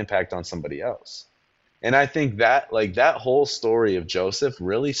to have an impact on somebody else. And I think that like that whole story of Joseph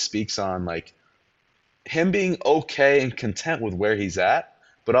really speaks on like him being okay and content with where he's at,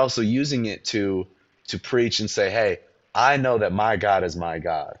 but also using it to preach and say, "Hey, I know that my God is my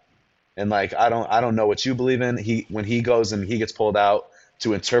God." And like I don't know what you believe in. He when he goes and he gets pulled out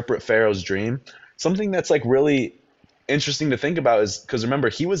to interpret Pharaoh's dream, something that's like really interesting to think about is because remember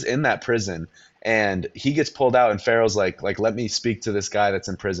he was in that prison and he gets pulled out and Pharaoh's like let me speak to this guy that's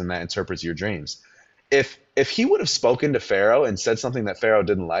in prison that interprets your dreams. If he would have spoken to Pharaoh and said something that Pharaoh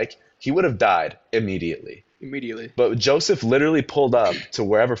didn't like, he would have died immediately. Immediately. But Joseph literally pulled up to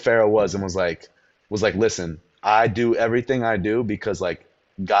wherever Pharaoh was and was like, listen, I do everything I do because like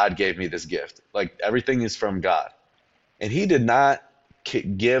God gave me this gift. Like everything is from God. And he did not he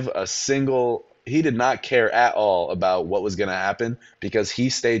did not care at all about what was going to happen because he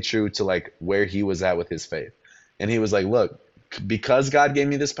stayed true to like where he was at with his faith. And he was like, look, because God gave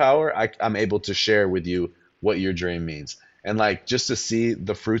me this power, I'm able to share with you what your dream means. And like just to see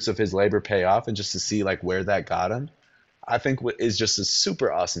the fruits of his labor pay off and just to see like where that got him, I think what is just a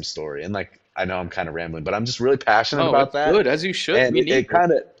super awesome story. And like, I know I'm kind of rambling, but I'm just really passionate Oh, about it's that. good as you should. And Me it neither.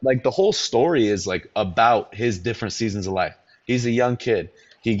 kind of like the whole story is like about his different seasons of life. He's a young kid.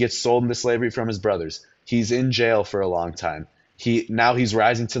 He gets sold into slavery from his brothers. He's in jail for a long time. He's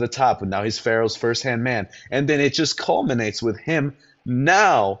rising to the top, and now he's Pharaoh's first-hand man. And then it just culminates with him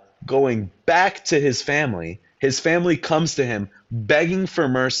now going back to his family. His family comes to him begging for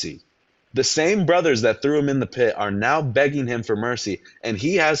mercy. The same brothers that threw him in the pit are now begging him for mercy, and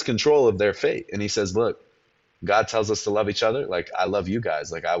he has control of their fate. And he says, "Look, God tells us to love each other. Like I love you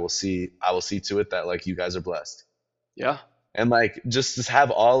guys. Like I will see to it that like you guys are blessed." Yeah. And like just to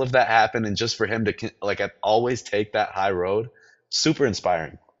have all of that happen and just for him to like always take that high road, super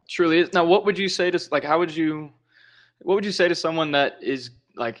inspiring. Truly is. Now, what would you say to like? What would you say to someone that is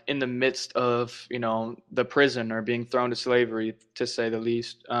like in the midst of the prison or being thrown to slavery, to say the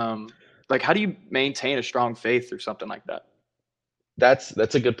least? Like, how do you maintain a strong faith through something like that?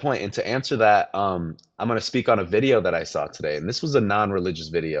 That's a good point. And to answer that, I'm going to speak on a video that I saw today. And this was a non-religious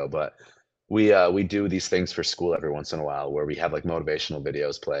video, but we do these things for school every once in a while where we have like motivational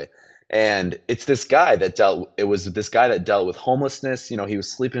videos play. And it was this guy that dealt with homelessness. He was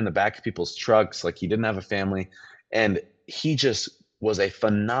sleeping in the back of people's trucks, like he didn't have a family. And he just was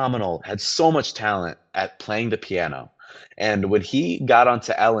had so much talent at playing the piano. And when he got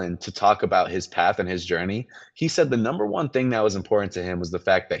onto Ellen to talk about his path and his journey, he said the number one thing that was important to him was the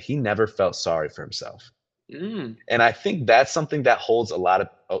fact that he never felt sorry for himself. Mm. And I think that's something that holds a lot of,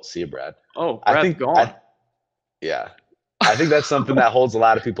 oh, see you, Brad. Oh, I Brad's think, gone. yeah, I think that's something that holds a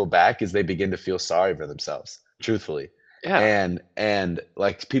lot of people back is they begin to feel sorry for themselves, truthfully. Yeah. And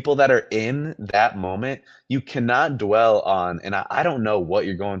like people that are in that moment, you cannot dwell on, and I don't know what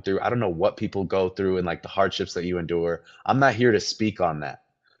you're going through. I don't know what people go through and like the hardships that you endure. I'm not here to speak on that.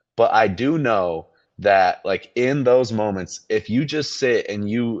 But I do know that like in those moments, if you just sit and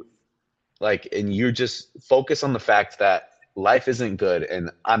you just focus on the fact that life isn't good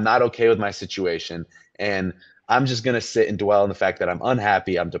and I'm not okay with my situation and I'm just going to sit and dwell on the fact that I'm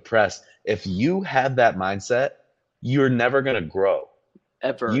unhappy, I'm depressed. If you have that mindset, you're never going to grow.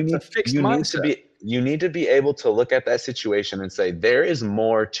 Ever. You It's a need fixed you need to mindset. be able to look at that situation and say there is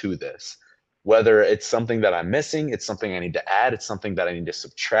more to this. Whether it's something that I'm missing, it's something I need to add, it's something that I need to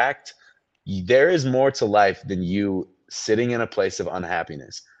subtract. There is more to life than you sitting in a place of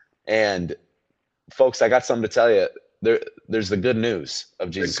unhappiness. And folks, I got something to tell you. there's the good news of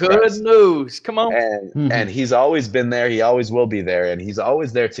The Jesus good Christ. news. Come on. And he's always been there, he always will be there, and he's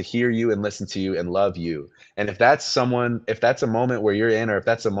always there to hear you and listen to you and love you. And if that's a moment where you're in, or if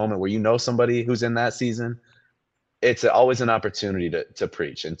that's a moment where you know somebody who's in that season, it's always an opportunity to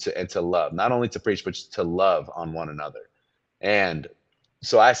preach and to love, not only to preach, but to love on one another. And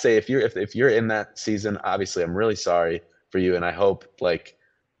so I say, if you're in that season, obviously I'm really sorry for you, and I hope like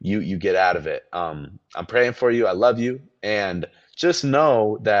you get out of it. I'm praying for you. I love you, and just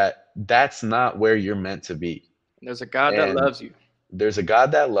know that that's not where you're meant to be. There's a God that And loves you. there's a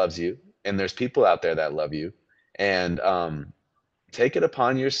God that loves you, and there's people out there that love you, and take it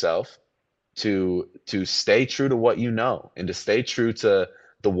upon yourself to stay true to what you know, and to stay true to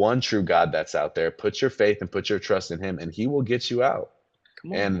the one true God that's out there. Put your faith and put your trust in him, and he will get you out.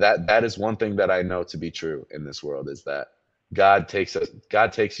 Come on. And that is one thing that I know to be true in this world, is that God takes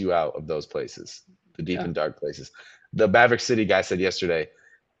you out of those places, the deep and dark places. The Maverick City guy said yesterday,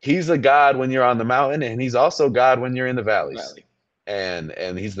 he's a God when you're on the mountain, and he's also God when you're in the valleys. And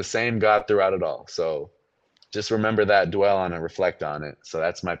he's the same God throughout it all. So just remember that, dwell on it, reflect on it. So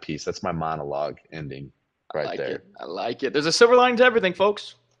that's my piece. That's my monologue ending right there. I like it. There's a silver lining to everything,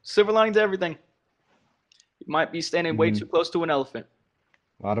 folks. Silver lining to everything. You might be standing way too close to an elephant.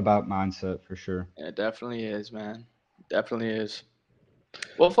 A lot about mindset for sure. It definitely is, man. Definitely is.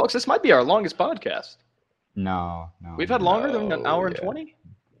 Well, folks, this might be our longest podcast. No. We've had longer than an hour and 20?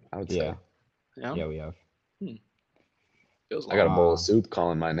 I would say. Yeah, we have. Feels I got a long. bowl of soup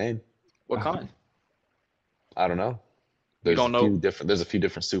calling my name. What kind? I don't know. You don't know? There's a few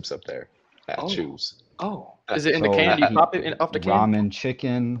different soups up there at Choose. Oh. Is it in the So, can? Do you pop it off the can? Ramen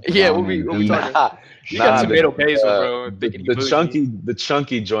chicken. Yeah, what ramen we beef. talking? You got tomato basil, bro. The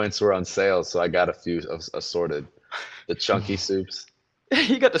chunky joints were on sale, so I got a few assorted. The chunky soups.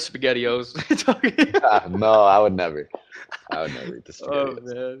 You got the SpaghettiOs. No, I would never eat the Oh, SpaghettiOs.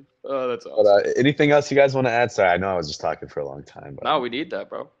 man. Oh, that's awesome. But anything else you guys want to add? Sorry, I know I was just talking for a long time. But No, we need that,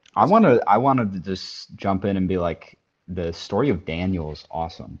 bro. I wanted to just jump in and be like, the story of Daniel is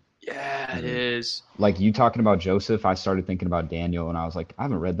awesome. Yeah, it is. Like you talking about Joseph, I started thinking about Daniel, and I was like, I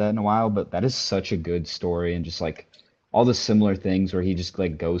haven't read that in a while, but that is such a good story, and just like all the similar things where he just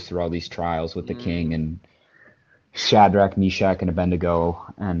like goes through all these trials with the king and Shadrach, Meshach, and Abednego,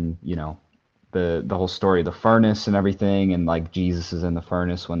 and you know the whole story of the furnace and everything, and like Jesus is in the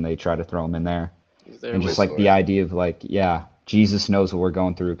furnace when they try to throw him in there, and just like the idea of like, yeah, Jesus knows what we're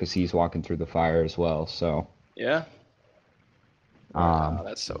going through because he's walking through the fire as well. So Yeah. Wow,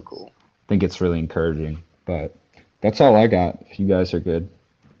 that's so cool. I think it's really encouraging. But that's all I got. If you guys are good.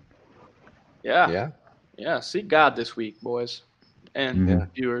 Yeah. Seek God this week, boys, and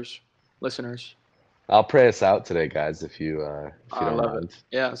viewers, listeners. I'll pray us out today, guys, if you don't mind.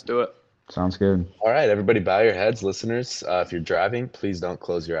 Yeah, let's do it. Sounds good. All right, everybody, bow your heads, listeners. If you're driving, please don't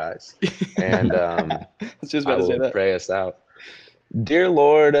close your eyes. And I was just I about to say will that. pray us out. Dear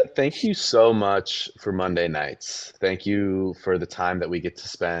Lord, thank you so much for Monday nights. Thank you for the time that we get to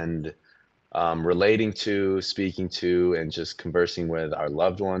spend relating to, speaking to, and just conversing with our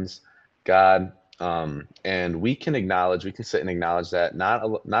loved ones, God. And we can sit and acknowledge that not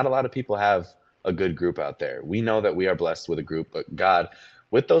a lot of people have a good group out there. We know that we are blessed with a group, but God,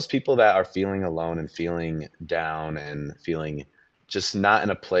 with those people that are feeling alone and feeling down and feeling just not in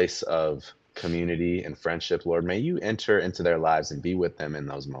a place of community and friendship, Lord, may you enter into their lives and be with them in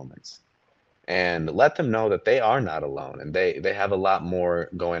those moments, and let them know that they are not alone, and they have a lot more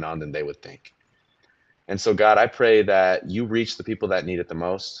going on than they would think. And so, God, I pray that you reach the people that need it the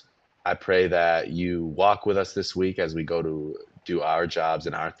most. I pray that you walk with us this week as we go to do our jobs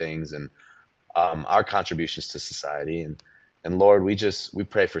and our things and our contributions to society. And Lord, we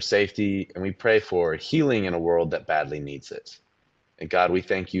pray for safety, and we pray for healing in a world that badly needs it. And God, we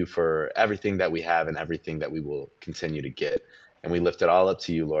thank you for everything that we have and everything that we will continue to get. And we lift it all up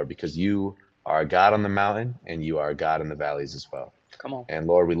to you, Lord, because you are a God on the mountain and you are a God in the valleys as well. Come on. And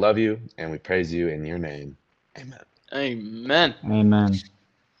Lord, we love you and we praise you in your name. Amen. Amen. Amen.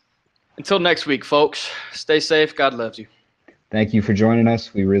 Until next week, folks, stay safe. God loves you. Thank you for joining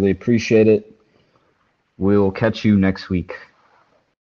us. We really appreciate it. We'll catch you next week.